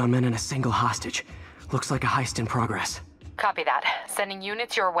 Masked gunmen and a single hostage. Looks like a heist in progress. Copy that. Sending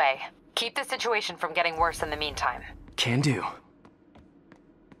units your way. Keep the situation from getting worse in the meantime. Can do.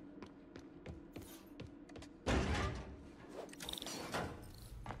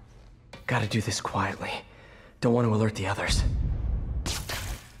 Gotta do this quietly. Don't want to alert the others.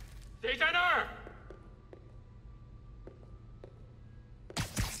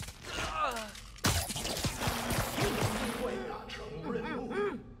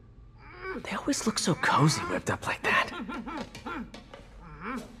 always look so cozy whipped up like that?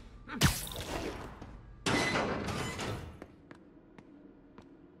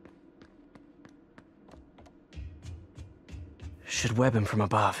 Should web him from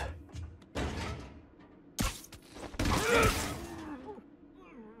above.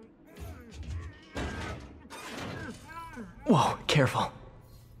 Whoa, careful.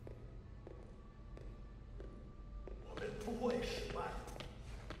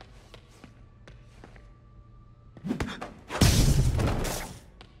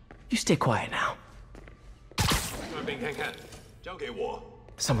 You stay quiet now.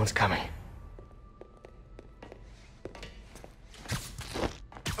 Someone's coming.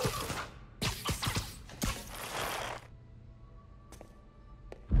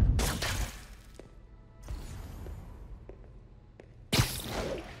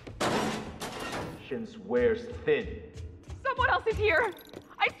 Wears thin. Someone else is here!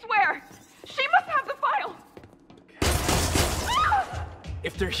 I swear! She must have the file!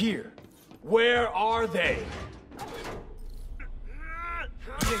 If they're here, where are they?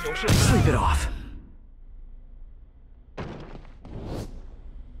 Sleep it off.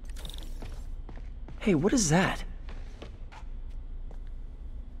 Hey, what is that?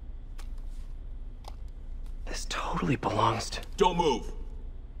 This totally belongs to... Don't move!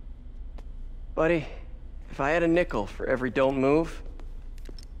 Buddy, if I had a nickel for every don't move...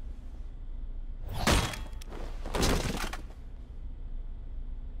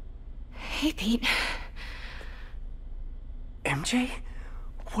 Hey, Pete. MJ?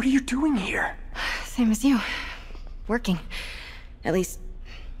 What are you doing here? Same as you. Working. At least,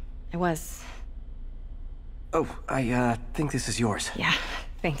 I was. Oh, I think this is yours. Yeah,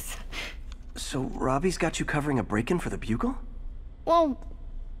 thanks. So, Robbie's got you covering a break-in for the Bugle? Well,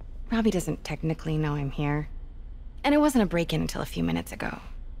 Robbie doesn't technically know I'm here. And it wasn't a break-in until a few minutes ago.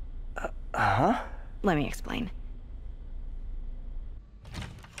 Huh? Let me explain.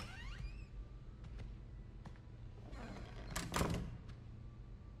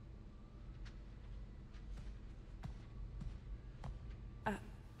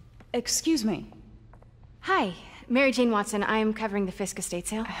 Excuse me. Hi, Mary Jane Watson. I'm covering the Fisk estate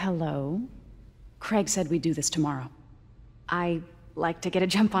sale. Hello. Craig said we'd do this tomorrow. I like to get a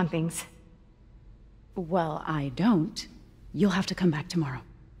jump on things. Well, I don't. You'll have to come back tomorrow.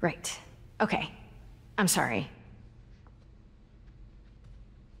 Right. Okay. I'm sorry.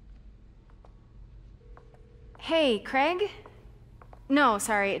 Hey, Craig? No,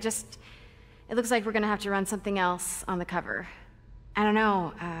 sorry, it looks like we're gonna have to run something else on the cover. I don't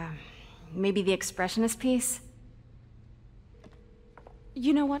know, maybe the expressionist piece?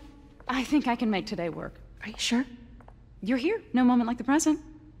 You know what? I think I can make today work. Are you sure? You're here. No moment like the present.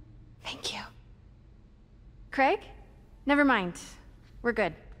 Thank you. Craig? Never mind. We're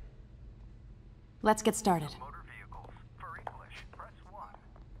good. Let's get started.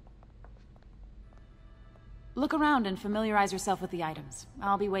 Look around and familiarize yourself with the items.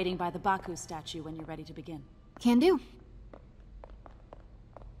 I'll be waiting by the Baku statue when you're ready to begin. Can do.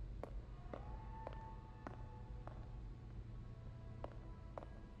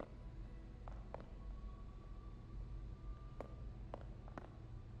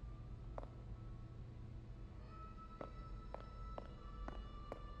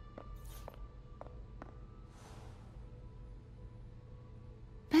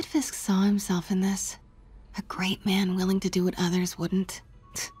 Fisk saw himself in this. A great man willing to do what others wouldn't.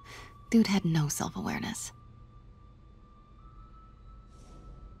 Dude had no self-awareness.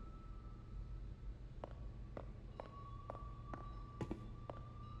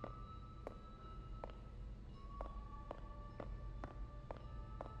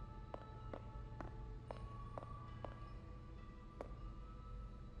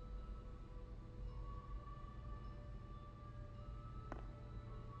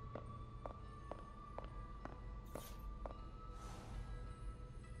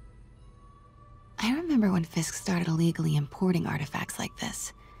 I remember when Fisk started illegally importing artifacts like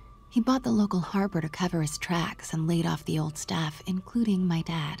this. He bought the local harbor to cover his tracks and laid off the old staff, including my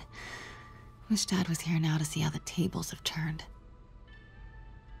dad. Wish Dad was here now to see how the tables have turned.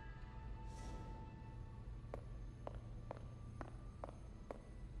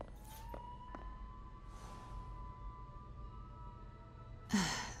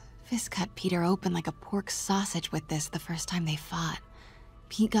 Fisk cut Peter open like a pork sausage with this the first time they fought.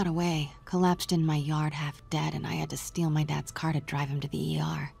 Pete got away, collapsed in my yard half dead, and I had to steal my dad's car to drive him to the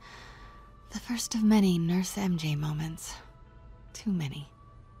ER. The first of many Nurse MJ moments. Too many.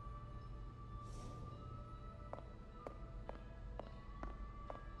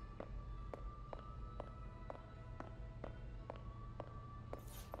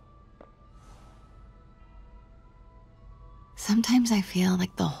 Sometimes I feel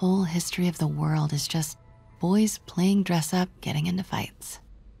like the whole history of the world is just boys playing dress up, getting into fights.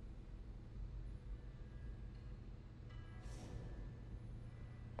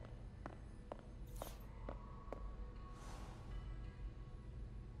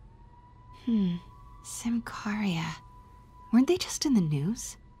 Symkaria. Weren't they just in the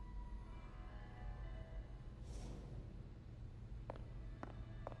news?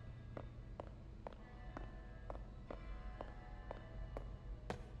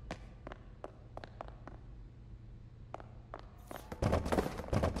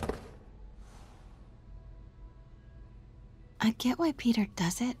 I get why Peter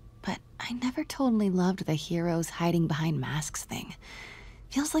does it, but I never totally loved the heroes hiding behind masks thing.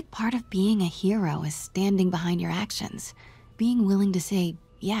 Feels like part of being a hero is standing behind your actions, being willing to say,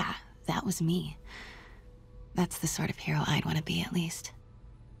 yeah, that was me. That's the sort of hero I'd want to be, at least.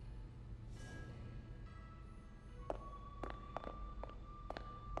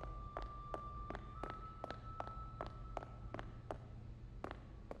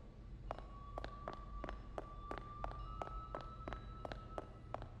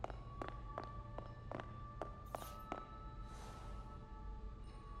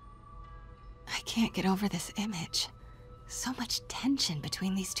 I can't get over this image. So much tension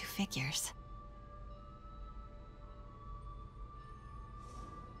between these two figures.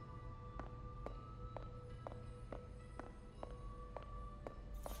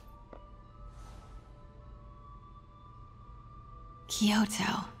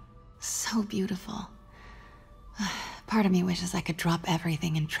 Kyoto. So beautiful. Part of me wishes I could drop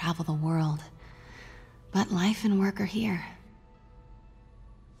everything and travel the world. But life and work are here.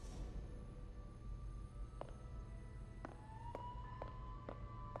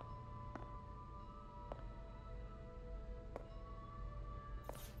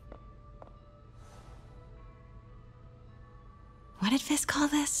 What did Fisk call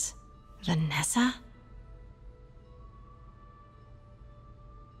this? Vanessa?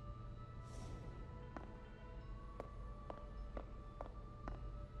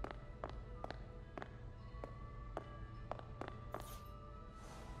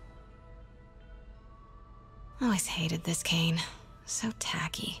 Always hated this cane. So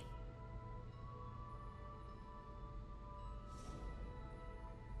tacky.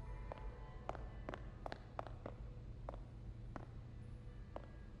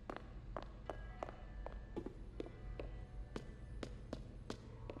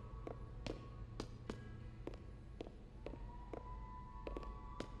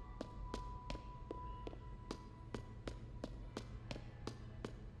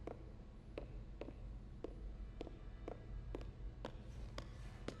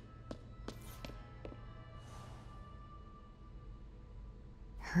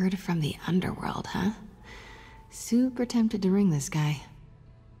 Heard from the underworld, huh? Super tempted to ring this guy.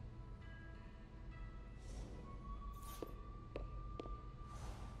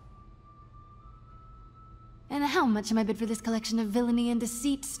 And how much am I bid for this collection of villainy and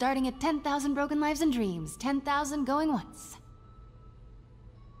deceit, starting at 10,000 broken lives and dreams, 10,000 going once?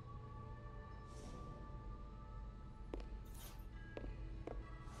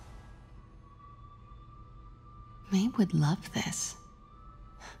 May would love this.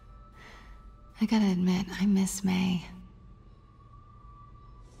 I gotta admit, I miss May.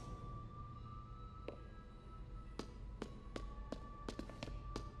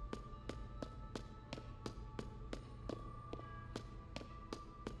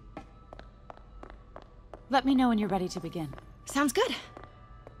 Let me know when you're ready to begin. Sounds good.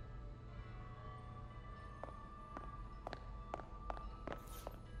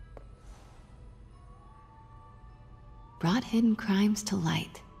 Brought hidden crimes to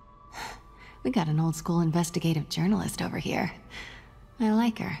light. We got an old school investigative journalist over here. I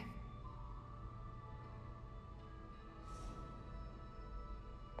like her.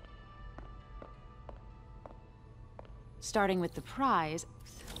 Starting with the prize,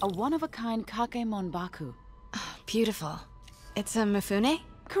 a one-of-a-kind Kakemon Baku. Oh, beautiful. It's a Mifune?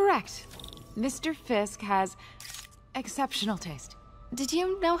 Correct. Mr. Fisk has exceptional taste. Did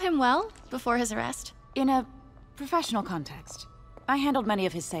you know him well before his arrest? In a professional context. I handled many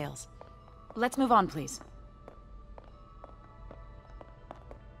of his sales. Let's move on, please.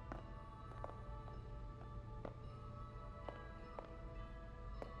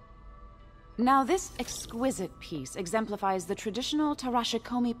 Now, this exquisite piece exemplifies the traditional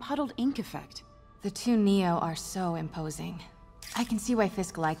Tarashikomi puddled ink effect. The two Neo are so imposing. I can see why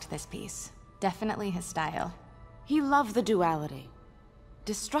Fisk liked this piece. Definitely his style. He loved the duality.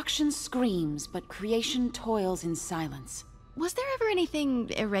 Destruction screams, but creation toils in silence. Was there ever anything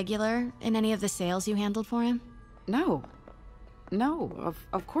irregular in any of the sales you handled for him? No. No,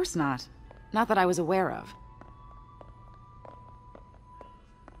 of course not. Not that I was aware of.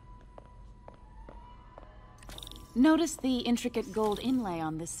 Notice the intricate gold inlay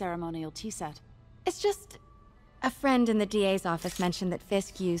on this ceremonial tea set. It's just... a friend in the DA's office mentioned that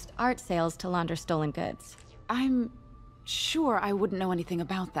Fisk used art sales to launder stolen goods. I'm sure I wouldn't know anything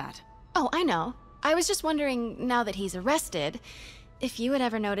about that. Oh, I know. I was just wondering, now that he's arrested, if you had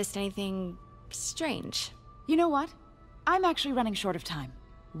ever noticed anything strange. You know what? I'm actually running short of time.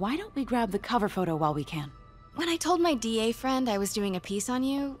 Why don't we grab the cover photo while we can? When I told my DA friend I was doing a piece on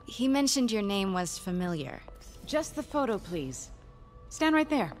you, he mentioned your name was familiar. Just the photo, please. Stand right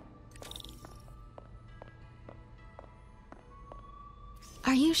there.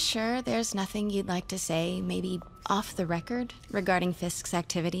 Are you sure there's nothing you'd like to say, maybe off the record, regarding Fisk's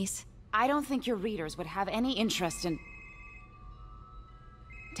activities? I don't think your readers would have any interest in...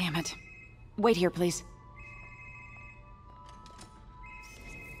 Damn it. Wait here, please.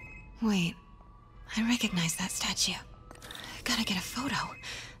 Wait. I recognize that statue. Gotta get a photo.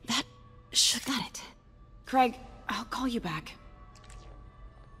 That... got it. Craig, I'll call you back.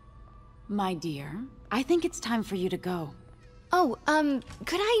 My dear, I think it's time for you to go. Oh,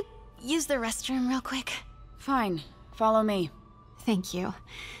 could I use the restroom real quick? Fine. Follow me. Thank you.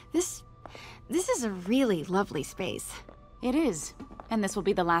 This is a really lovely space. It is. And this will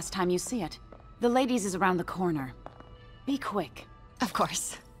be the last time you see it. The ladies is around the corner. Be quick. Of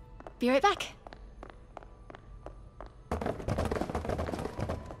course. Be right back.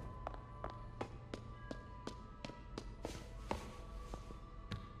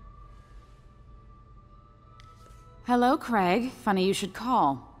 Hello, Craig. Funny you should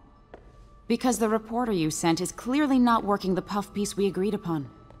call. Because the reporter you sent is clearly not working the puff piece we agreed upon.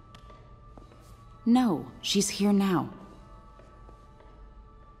 No, she's here now.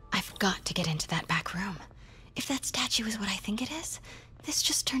 I've got to get into that back room. If that statue is what I think it is, this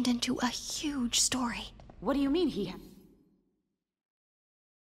just turned into a huge story. What do you mean he...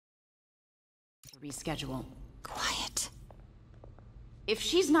 Reschedule. Quiet. If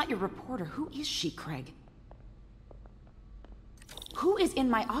she's not your reporter, who is she, Craig? Who is in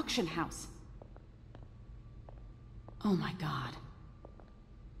my auction house? Oh my god.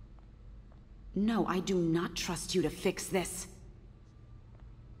 No, I do not trust you to fix this.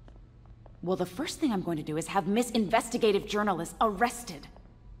 Well, the first thing I'm going to do is have Miss Investigative Journalist arrested.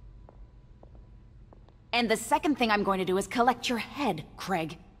 And the second thing I'm going to do is collect your head,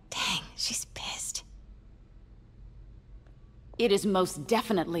 Craig. Dang, she's pissed. It is most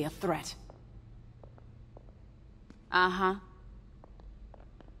definitely a threat. Uh-huh.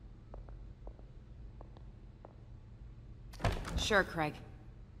 Sure, Craig.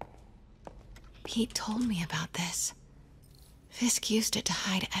 Pete told me about this. Fisk used it to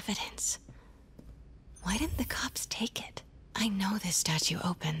hide evidence. Why didn't the cops take it? I know this statue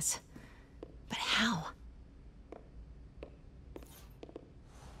opens. But how?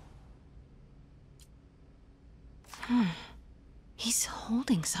 He's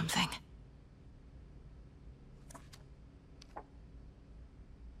holding something.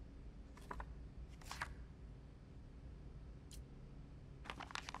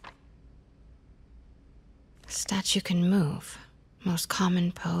 Statue can move. Most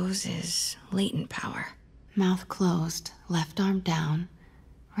common pose is latent power. Mouth closed, left arm down,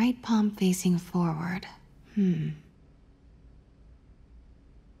 right palm facing forward.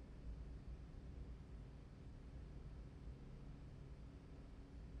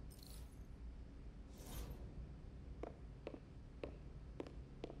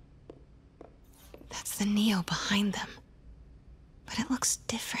 That's the Neo behind them. But it looks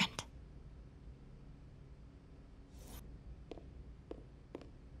different.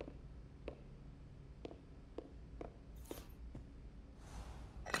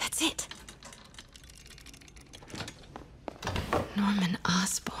 That's it. Norman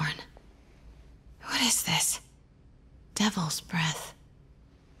Osborn. What is this? Devil's breath.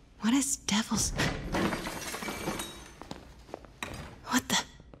 What is devil's... What the...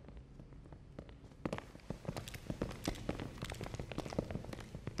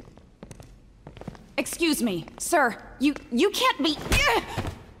 Excuse me, sir. You can't be...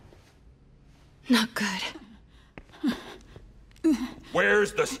 Not good.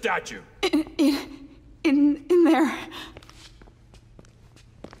 Where's the statue? In there.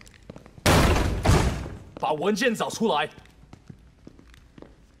 把文件找出来。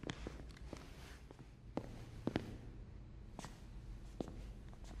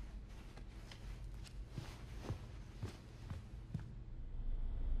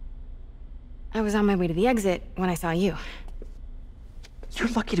 I was on my way to the exit when I saw you. You're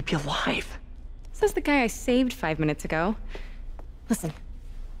lucky to be alive. Says the guy I saved 5 minutes ago. Listen,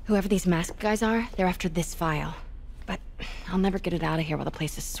 whoever these masked guys are, they're after this file. But I'll never get it out of here while the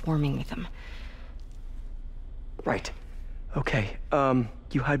place is swarming with them. Right. Okay,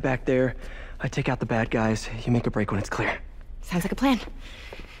 you hide back there. I take out the bad guys. You make a break when it's clear. Sounds like a plan.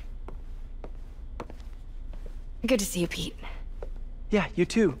 Good to see you, Pete. Yeah, you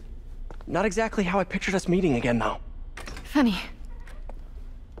too. Not exactly how I pictured us meeting again, though. Funny.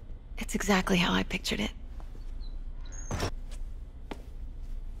 It's exactly how I pictured it.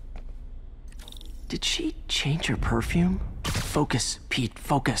 Did she change her perfume? Focus, Pete,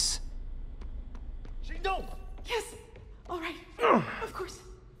 focus. No! Yes! All right. Of course.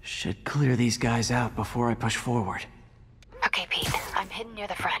 Should clear these guys out before I push forward. Okay, Pete. I'm hidden near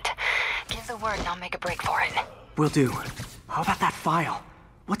the front. Give the word and I'll make a break for it. Will do. How about that file?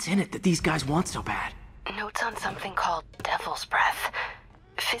 What's in it that these guys want so bad? Notes on something called Devil's Breath.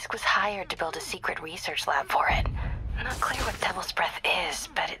 Fisk was hired to build a secret research lab for it. Not clear what Devil's Breath is,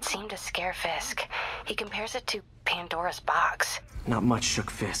 but it seemed to scare Fisk. He compares it to Pandora's box. Not much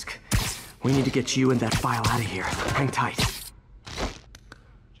shook Fisk. We need to get you and that file out of here. Hang tight.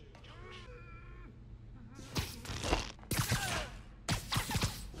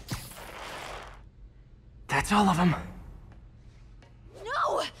 That's all of them.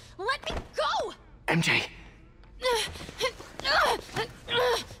 No! Let me go! MJ.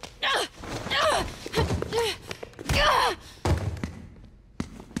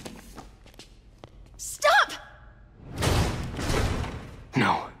 Stop!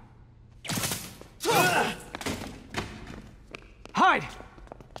 No. Hide!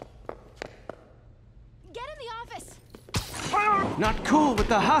 Get in the office! Not cool with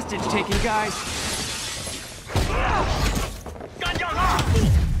the hostage-taking guys.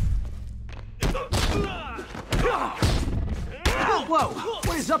 Whoa!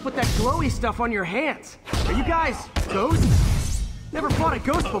 What is up with that glowy stuff on your hands? Are you guys ghosts? Never fought a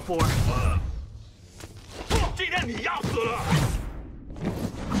ghost before.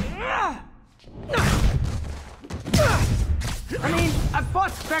 I mean, I've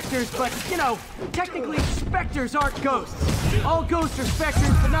fought specters, but, you know, technically specters aren't ghosts. All ghosts are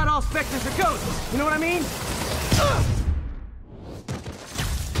specters, but not all specters are ghosts. You know what I mean?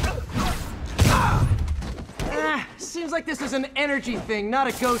 Seems like this is an energy thing, not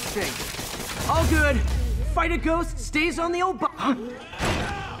a ghost thing. All good. Fight a ghost, stays on the old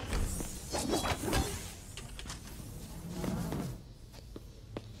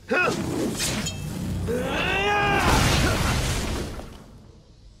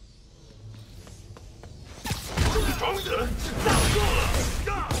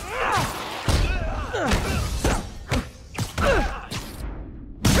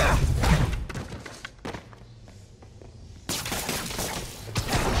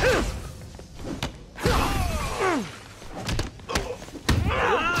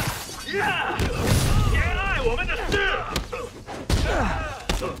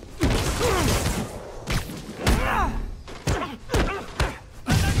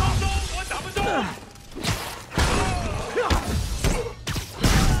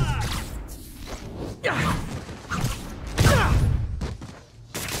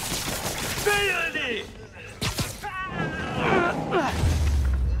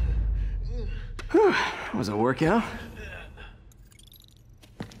Was a workout?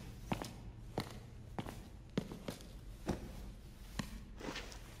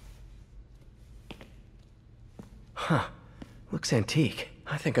 Huh. Looks antique.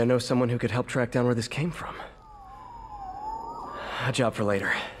 I think I know someone who could help track down where this came from. A job for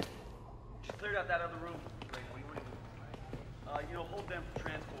later. Just cleared out that other room. Hold them for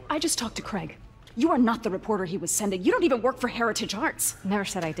transport. I just talked to Craig. You are not the reporter he was sending. You don't even work for Heritage Arts. Never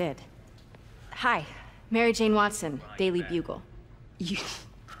said I did. Hi, Mary Jane Watson, Daily Bugle. You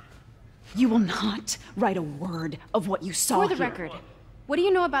will not write a word of what you saw For the here. record, what do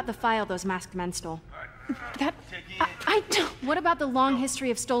you know about the file those masked men stole? I don't... What about the long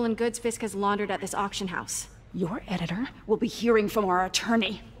history of stolen goods Fisk has laundered at this auction house? Your editor will be hearing from our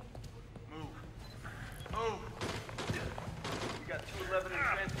attorney. We got 211 in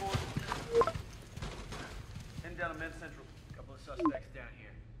transport. Heading down to Men's Central. A couple of suspects down here.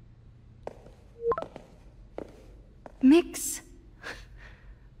 Mix?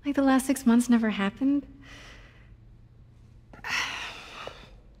 Like the last 6 months never happened?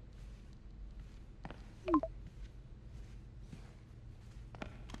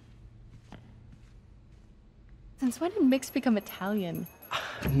 Since when did Mix become Italian?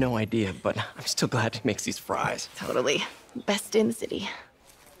 No idea, but I'm still glad he makes these fries. Totally. Best in the city.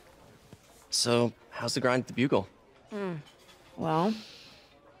 So, how's the grind at the Bugle? Well,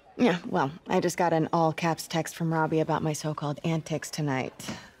 Yeah, well, I just got an all-caps text from Robbie about my so-called antics tonight.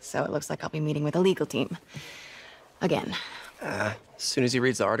 So it looks like I'll be meeting with a legal team. Again. As soon as he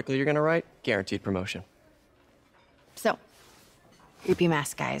reads the article you're gonna write, guaranteed promotion. So, creepy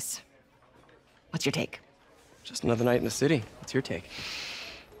mask guys. What's your take? Just another night in the city. What's your take?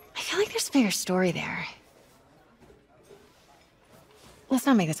 I feel like there's a bigger story there. Let's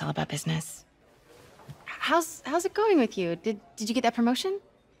not make this all about business. How's it going with you? Did you get that promotion?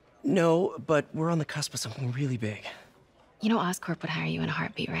 No, but we're on the cusp of something really big. You know Oscorp would hire you in a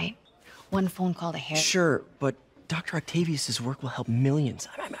heartbeat, right? One phone call to Harry. Sure, but Dr. Octavius' work will help millions.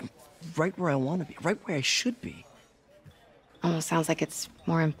 I'm right where I want to be, right where I should be. Almost sounds like it's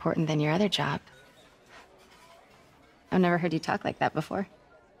more important than your other job. I've never heard you talk like that before.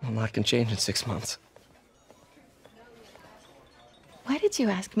 A lot can change in 6 months. Why did you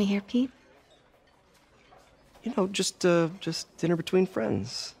ask me here, Pete? You know, just dinner between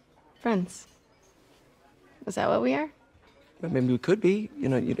friends. Friends. Is that what we are? Maybe we could be, you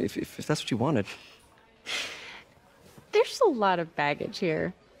know, if that's what you wanted. There's a lot of baggage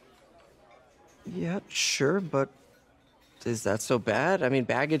here. Yeah, sure, but is that so bad? I mean,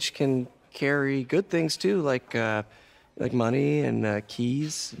 baggage can carry good things too, like money and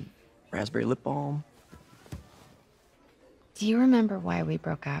keys, and raspberry lip balm. Do you remember why we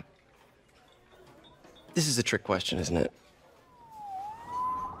broke up? This is a trick question, isn't it?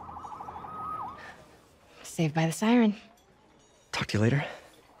 Saved by the siren. Talk to you later.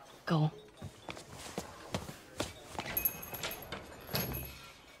 Go.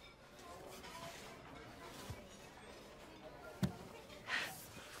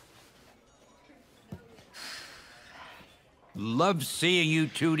 Love seeing you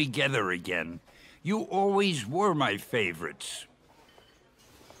two together again. You always were my favorites.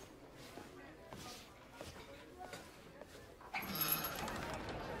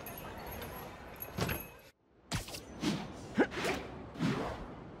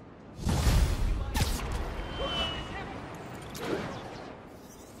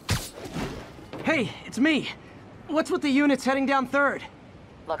 Hey, it's me. What's with the units heading down 3rd?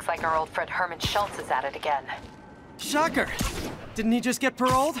 Looks like our old friend Herman Schultz is at it again. Shocker! Didn't he just get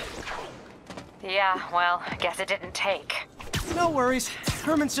paroled? Yeah, well, I guess it didn't take. No worries.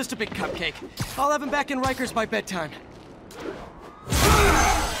 Herman's just a big cupcake. I'll have him back in Rikers by bedtime.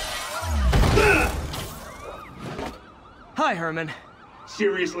 Hi, Herman.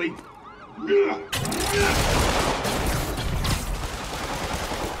 Seriously?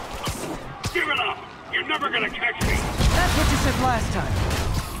 Give it up! You're never gonna catch me! That's what you said last time.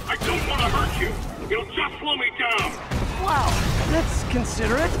 I don't want to hurt you! It'll just slow me down! Wow, that's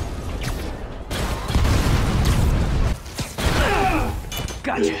considerate.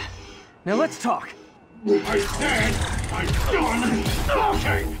 Gotcha. Now let's talk. I said I'm done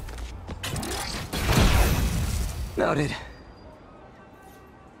talking! Noted.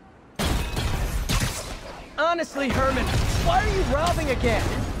 Honestly, Herman, why are you robbing again?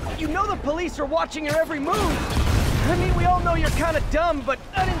 You know the police are watching your every move. I mean, we all know you're kind of dumb, but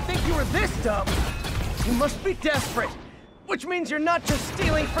I didn't think you were this dumb. You must be desperate, which means you're not just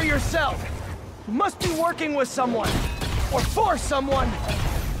stealing for yourself. You must be working with someone, or for someone.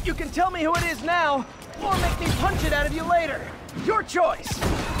 You can tell me who it is now, or make me punch it out of you later. Your choice.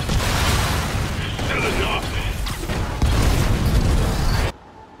 Still enough.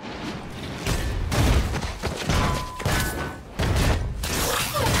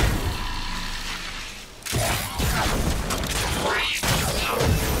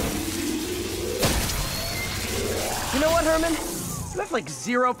 You know what, Herman? You have like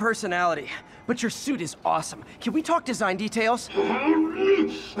 0 personality, but your suit is awesome. Can we talk design details?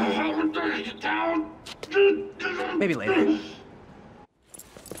 Maybe later.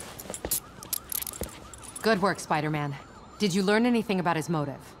 Good work, Spider-Man. Did you learn anything about his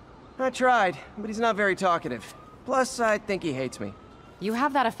motive? I tried, but he's not very talkative. Plus, I think he hates me. You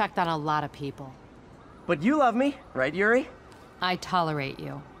have that effect on a lot of people. But you love me, right, Yuri? I tolerate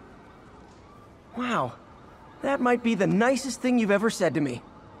you. Wow. That might be the nicest thing you've ever said to me.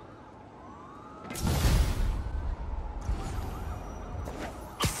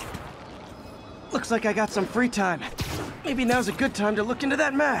 Looks like I got some free time. Maybe now's a good time to look into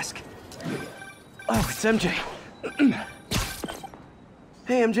that mask. Oh, it's MJ.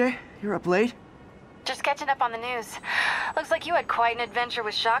 Hey, MJ. You're up late? Just catching up on the news. Looks like you had quite an adventure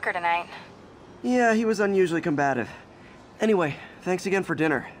with Shocker tonight. Yeah, he was unusually combative. Anyway, thanks again for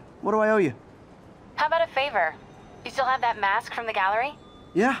dinner. What do I owe you? How about a favor? You still have that mask from the gallery?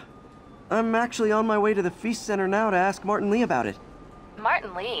 Yeah. I'm actually on my way to the Feast Center now to ask Martin Lee about it.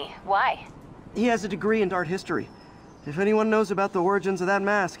 Martin Lee? Why? He has a degree in art history. If anyone knows about the origins of that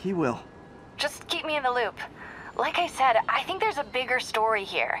mask, he will. Just keep me in the loop. Like I said, I think there's a bigger story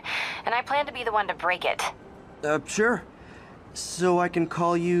here, and I plan to be the one to break it. Sure. So I can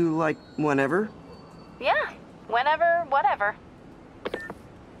call you, like, whenever? Yeah, whenever, whatever.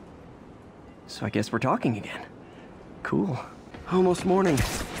 So I guess we're talking again. Cool. Almost morning.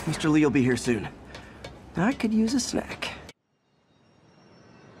 Mr. Lee will be here soon. I could use a snack.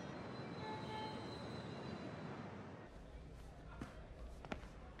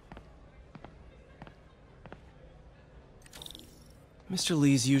 Mr.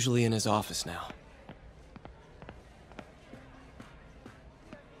 Lee's usually in his office now.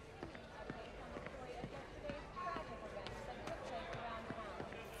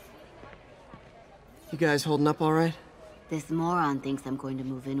 You guys holding up all right? This moron thinks I'm going to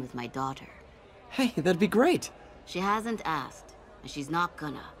move in with my daughter. Hey, that'd be great. She hasn't asked, and she's not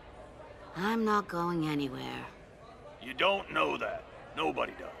gonna. I'm not going anywhere. You don't know that.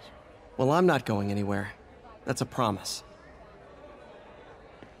 Nobody does. Well, I'm not going anywhere. That's a promise.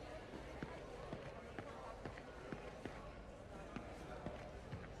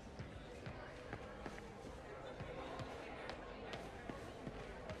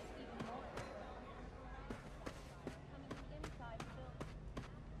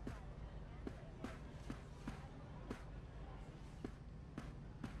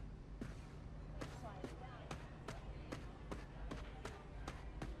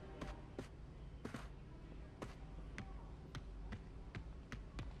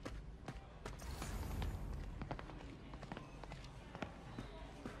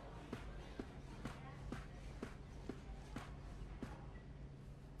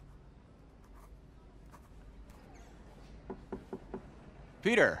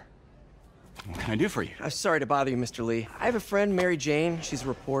 Peter, what can I do for you? I'm sorry to bother you, Mr. Lee. I have a friend, Mary Jane. She's a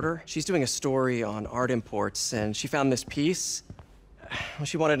reporter. She's doing a story on art imports, and she found this piece. Well,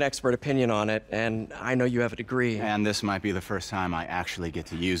 she wanted an expert opinion on it, and I know you have a degree. And this might be the first time I actually get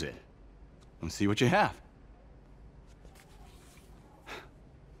to use it. Let's see what you have.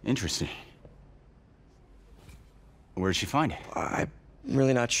 Interesting. Where did she find it? I'm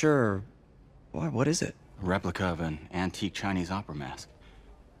really not sure. Why, what is it? A replica of an antique Chinese opera mask.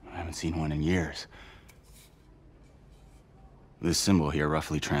 I haven't seen one in years. This symbol here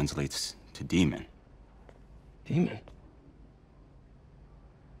roughly translates to demon. Demon?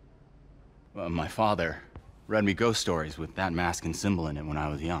 Well, my father read me ghost stories with that mask and symbol in it when I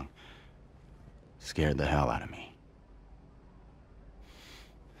was young. Scared the hell out of me.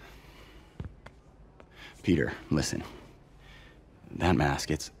 Peter, listen. That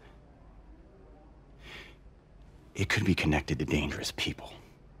mask, it could be connected to dangerous people.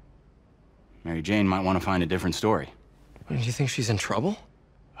 Mary Jane might want to find a different story. Do you think she's in trouble?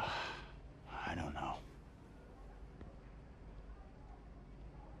 I don't know.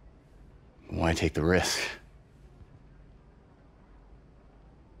 Why take the risk?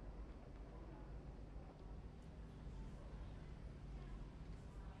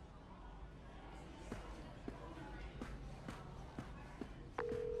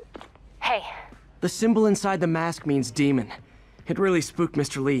 Hey. The symbol inside the mask means demon. It really spooked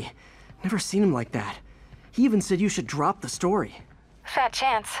Mr. Lee. Never seen him like that. He even said you should drop the story. Fat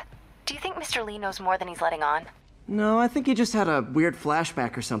chance. Do you think Mr. Lee knows more than he's letting on? No, I think he just had a weird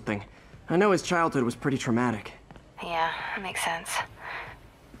flashback or something. I know his childhood was pretty traumatic. Yeah, that makes sense.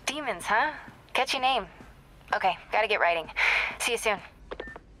 Demons, huh? Catchy name. Okay, gotta get writing. See you soon.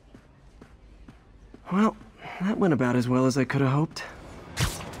 Well, that went about as well as I could have hoped.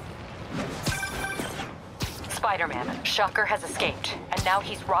 Spiderman, Shocker has escaped, and now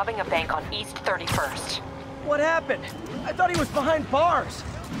he's robbing a bank on East 31st. What happened? I thought he was behind bars.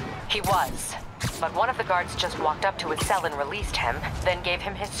 He was, but one of the guards just walked up to his cell and released him, then gave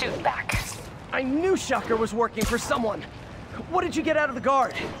him his suit back. I knew Shocker was working for someone. What did you get out of the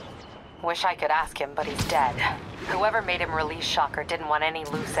guard? Wish I could ask him, but he's dead. Whoever made him release Shocker didn't want any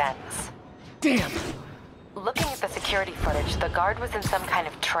loose ends. Damn! Looking at the security footage, the guard was in some kind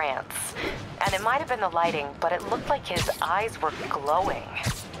of trance. And it might have been the lighting, but it looked like his eyes were glowing.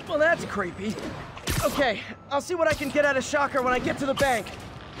 Well, that's creepy. Okay, I'll see what I can get out of Shocker when I get to the bank.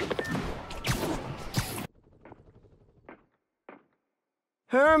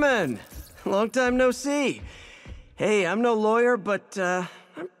 Herman! Long time no see. Hey, I'm no lawyer, but I'm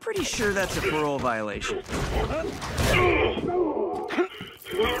pretty sure that's a parole violation.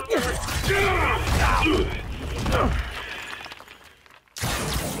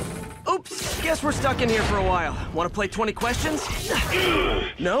 Oops, guess we're stuck in here for a while. Want to play 20 questions?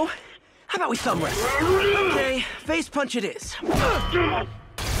 No? How about we thumb wrestle? Okay, face punch it is.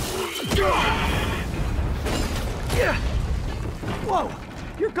 Whoa!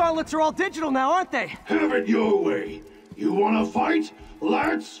 Your gauntlets are all digital now, aren't they? Have it your way. You wanna fight?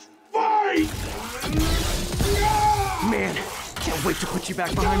 Let's fight! Man, can't wait to put you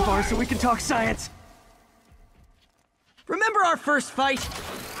back behind bars so we can talk science. Remember our first fight?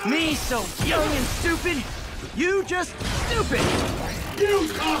 Me so young and stupid, you just stupid. You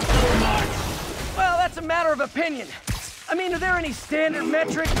talk so much! Well, that's a matter of opinion. I mean, are there any standard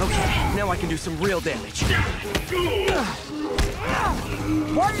metrics? Okay, now I can do some real damage.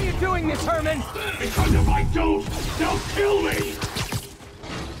 Why are you doing this, Herman? Because if I don't, they'll kill me!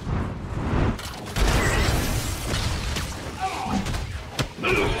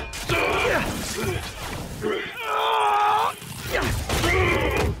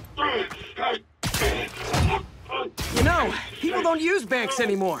 You know, people don't use banks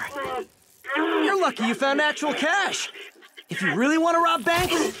anymore. You're lucky you found actual cash. If you really want to rob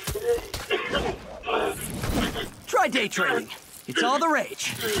banks, try day trading. It's all the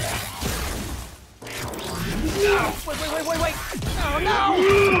rage. Wait. Oh, no!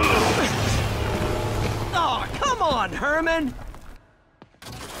 Oh, come on, Herman!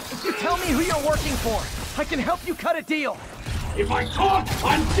 If you tell me who you're working for, I can help you cut a deal. If I talk,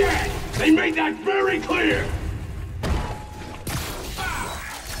 I'm dead! They made that very clear!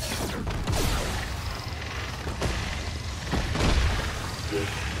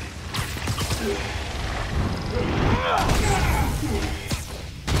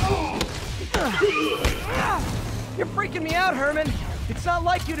 You're freaking me out, Herman. It's not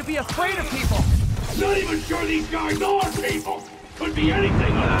like you to be afraid of people. Not even sure these guys are people. Could be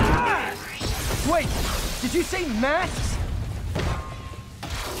anything other than masks. Wait, did you say masks?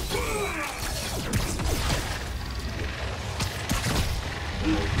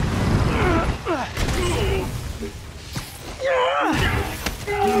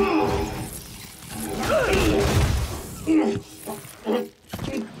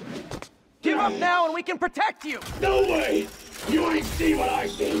 Give up now and we can protect you! No way! You ain't seen what I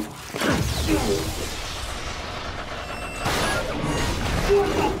see!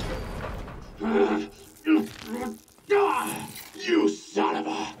 You son of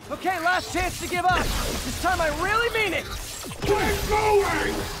a... Okay, last chance to give up. This time I really mean it! We're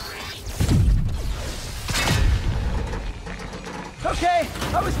going! Okay,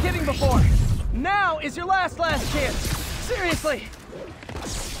 I was kidding before. Now is your last chance. Seriously.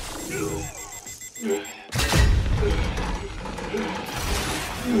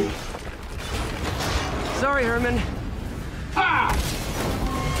 Sorry, Herman. Ha!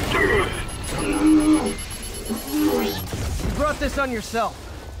 You brought this on yourself.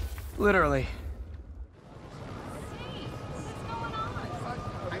 Literally.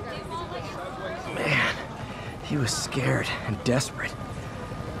 Man, he was scared and desperate.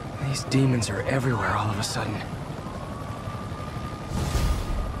 These demons are everywhere all of a sudden.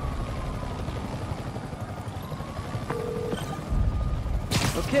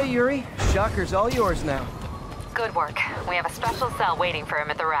 Okay, Yuri. Shocker's all yours now. Good work. We have a special cell waiting for him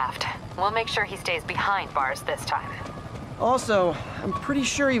at the raft. We'll make sure he stays behind bars this time. Also, I'm pretty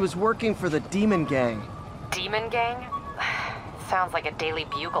sure he was working for the Demon Gang. Demon Gang? Sounds like a Daily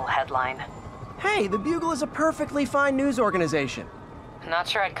Bugle headline. Hey, the Bugle is a perfectly fine news organization. Not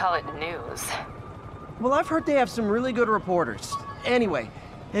sure I'd call it news. Well, I've heard they have some really good reporters. Anyway,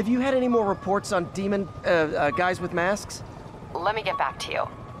 have you had any more reports on demon, guys with masks? Let me get back to you.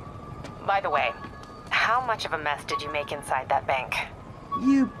 By the way, how much of a mess did you make inside that bank?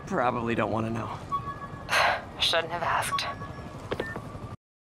 You probably don't want to know. Shouldn't have asked.